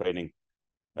lots of training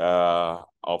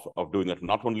of doing it.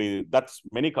 Not only that's,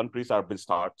 many countries have been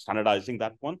standardizing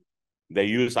that one. They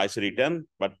use ICD-10,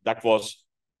 but that was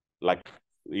like,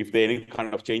 if any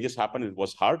kind of changes happen, it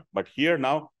was hard. But here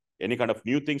now, any kind of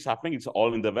new things happening, it's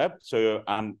all in the web. So,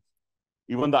 and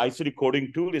even the ICD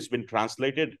coding tool has been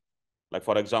translated. Like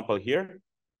for example, here.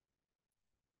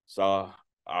 So,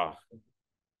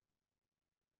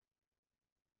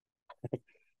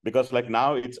 because like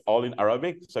now it's all in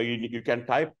Arabic. So you can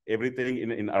type everything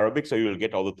in Arabic, so you will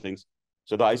get all the things.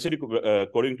 So the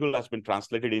ICD coding tool has been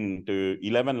translated into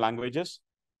 11 languages,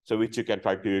 so which you can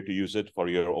try to use it for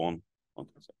your own.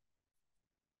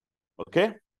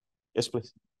 Okay? Yes,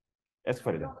 please. Yes,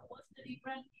 Farida. What's the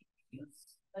difference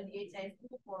use DHIS2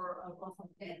 for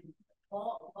consultant?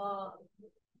 Or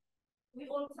we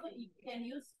also can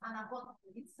use Anacon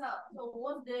itself. So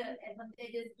what's the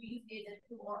advantages to use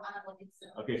DHIS2 or Anacon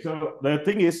itself? Okay, so the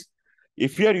thing is,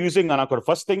 if you are using Anacon,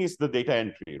 first thing is the data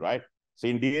entry, right? So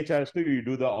in DHIS2, you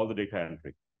do all the data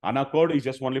entry. Anacon is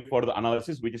just only for the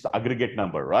analysis, which is the aggregate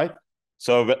number, right?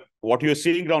 So what you're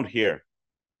seeing down here,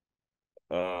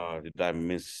 did I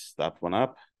miss that one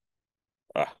up?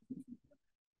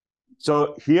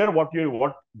 So here, what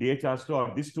DHIS2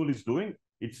 or this tool is doing,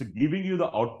 it's giving you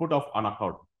the output of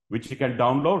Anacon, which you can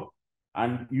download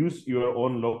and use your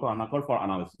own local ANA code for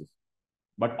analysis.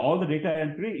 But all the data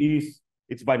entry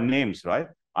it's by names, right?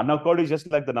 ANA code is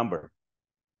just like the number.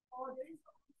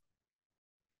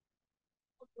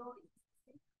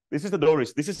 This is the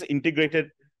DHIS. This is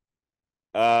integrated.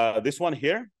 This one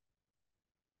here,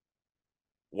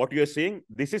 what you're seeing,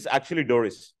 this is actually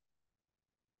DHIS.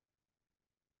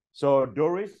 So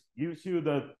DHIS gives you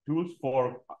the tools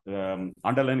for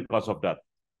underlying cause of death.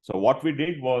 So what we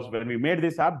did was, when we made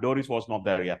this app, DHIS was not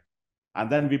there yet. And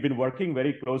then we've been working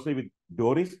very closely with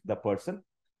DHIS, the person.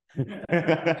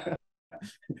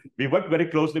 We worked very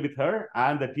closely with her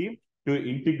and the team to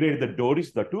integrate the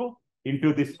DHIS, the tool,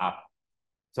 into this app.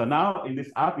 So now in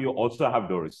this app, you also have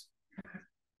DHIS.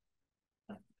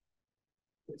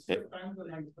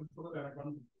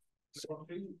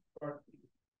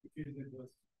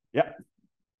 Yeah,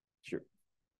 sure.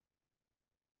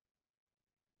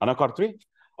 Anaccord 3?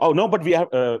 Oh, no, but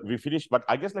we finished. But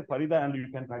I guess like Farida and you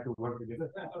can try to work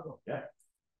together. Yeah,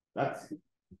 that's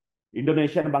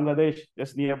Indonesia and Bangladesh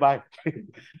just nearby.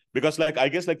 Because like, I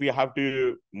guess like we have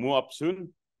to move up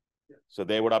soon. So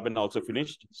they would have been also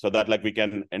finished so that like we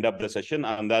can end up the session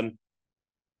and then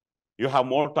you have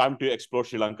more time to explore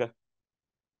Sri Lanka.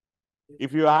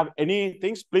 If you have any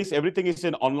things, please, everything is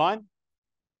in online.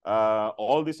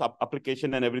 All this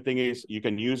application and everything is, you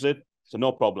can use it. So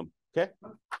no problem. Okay.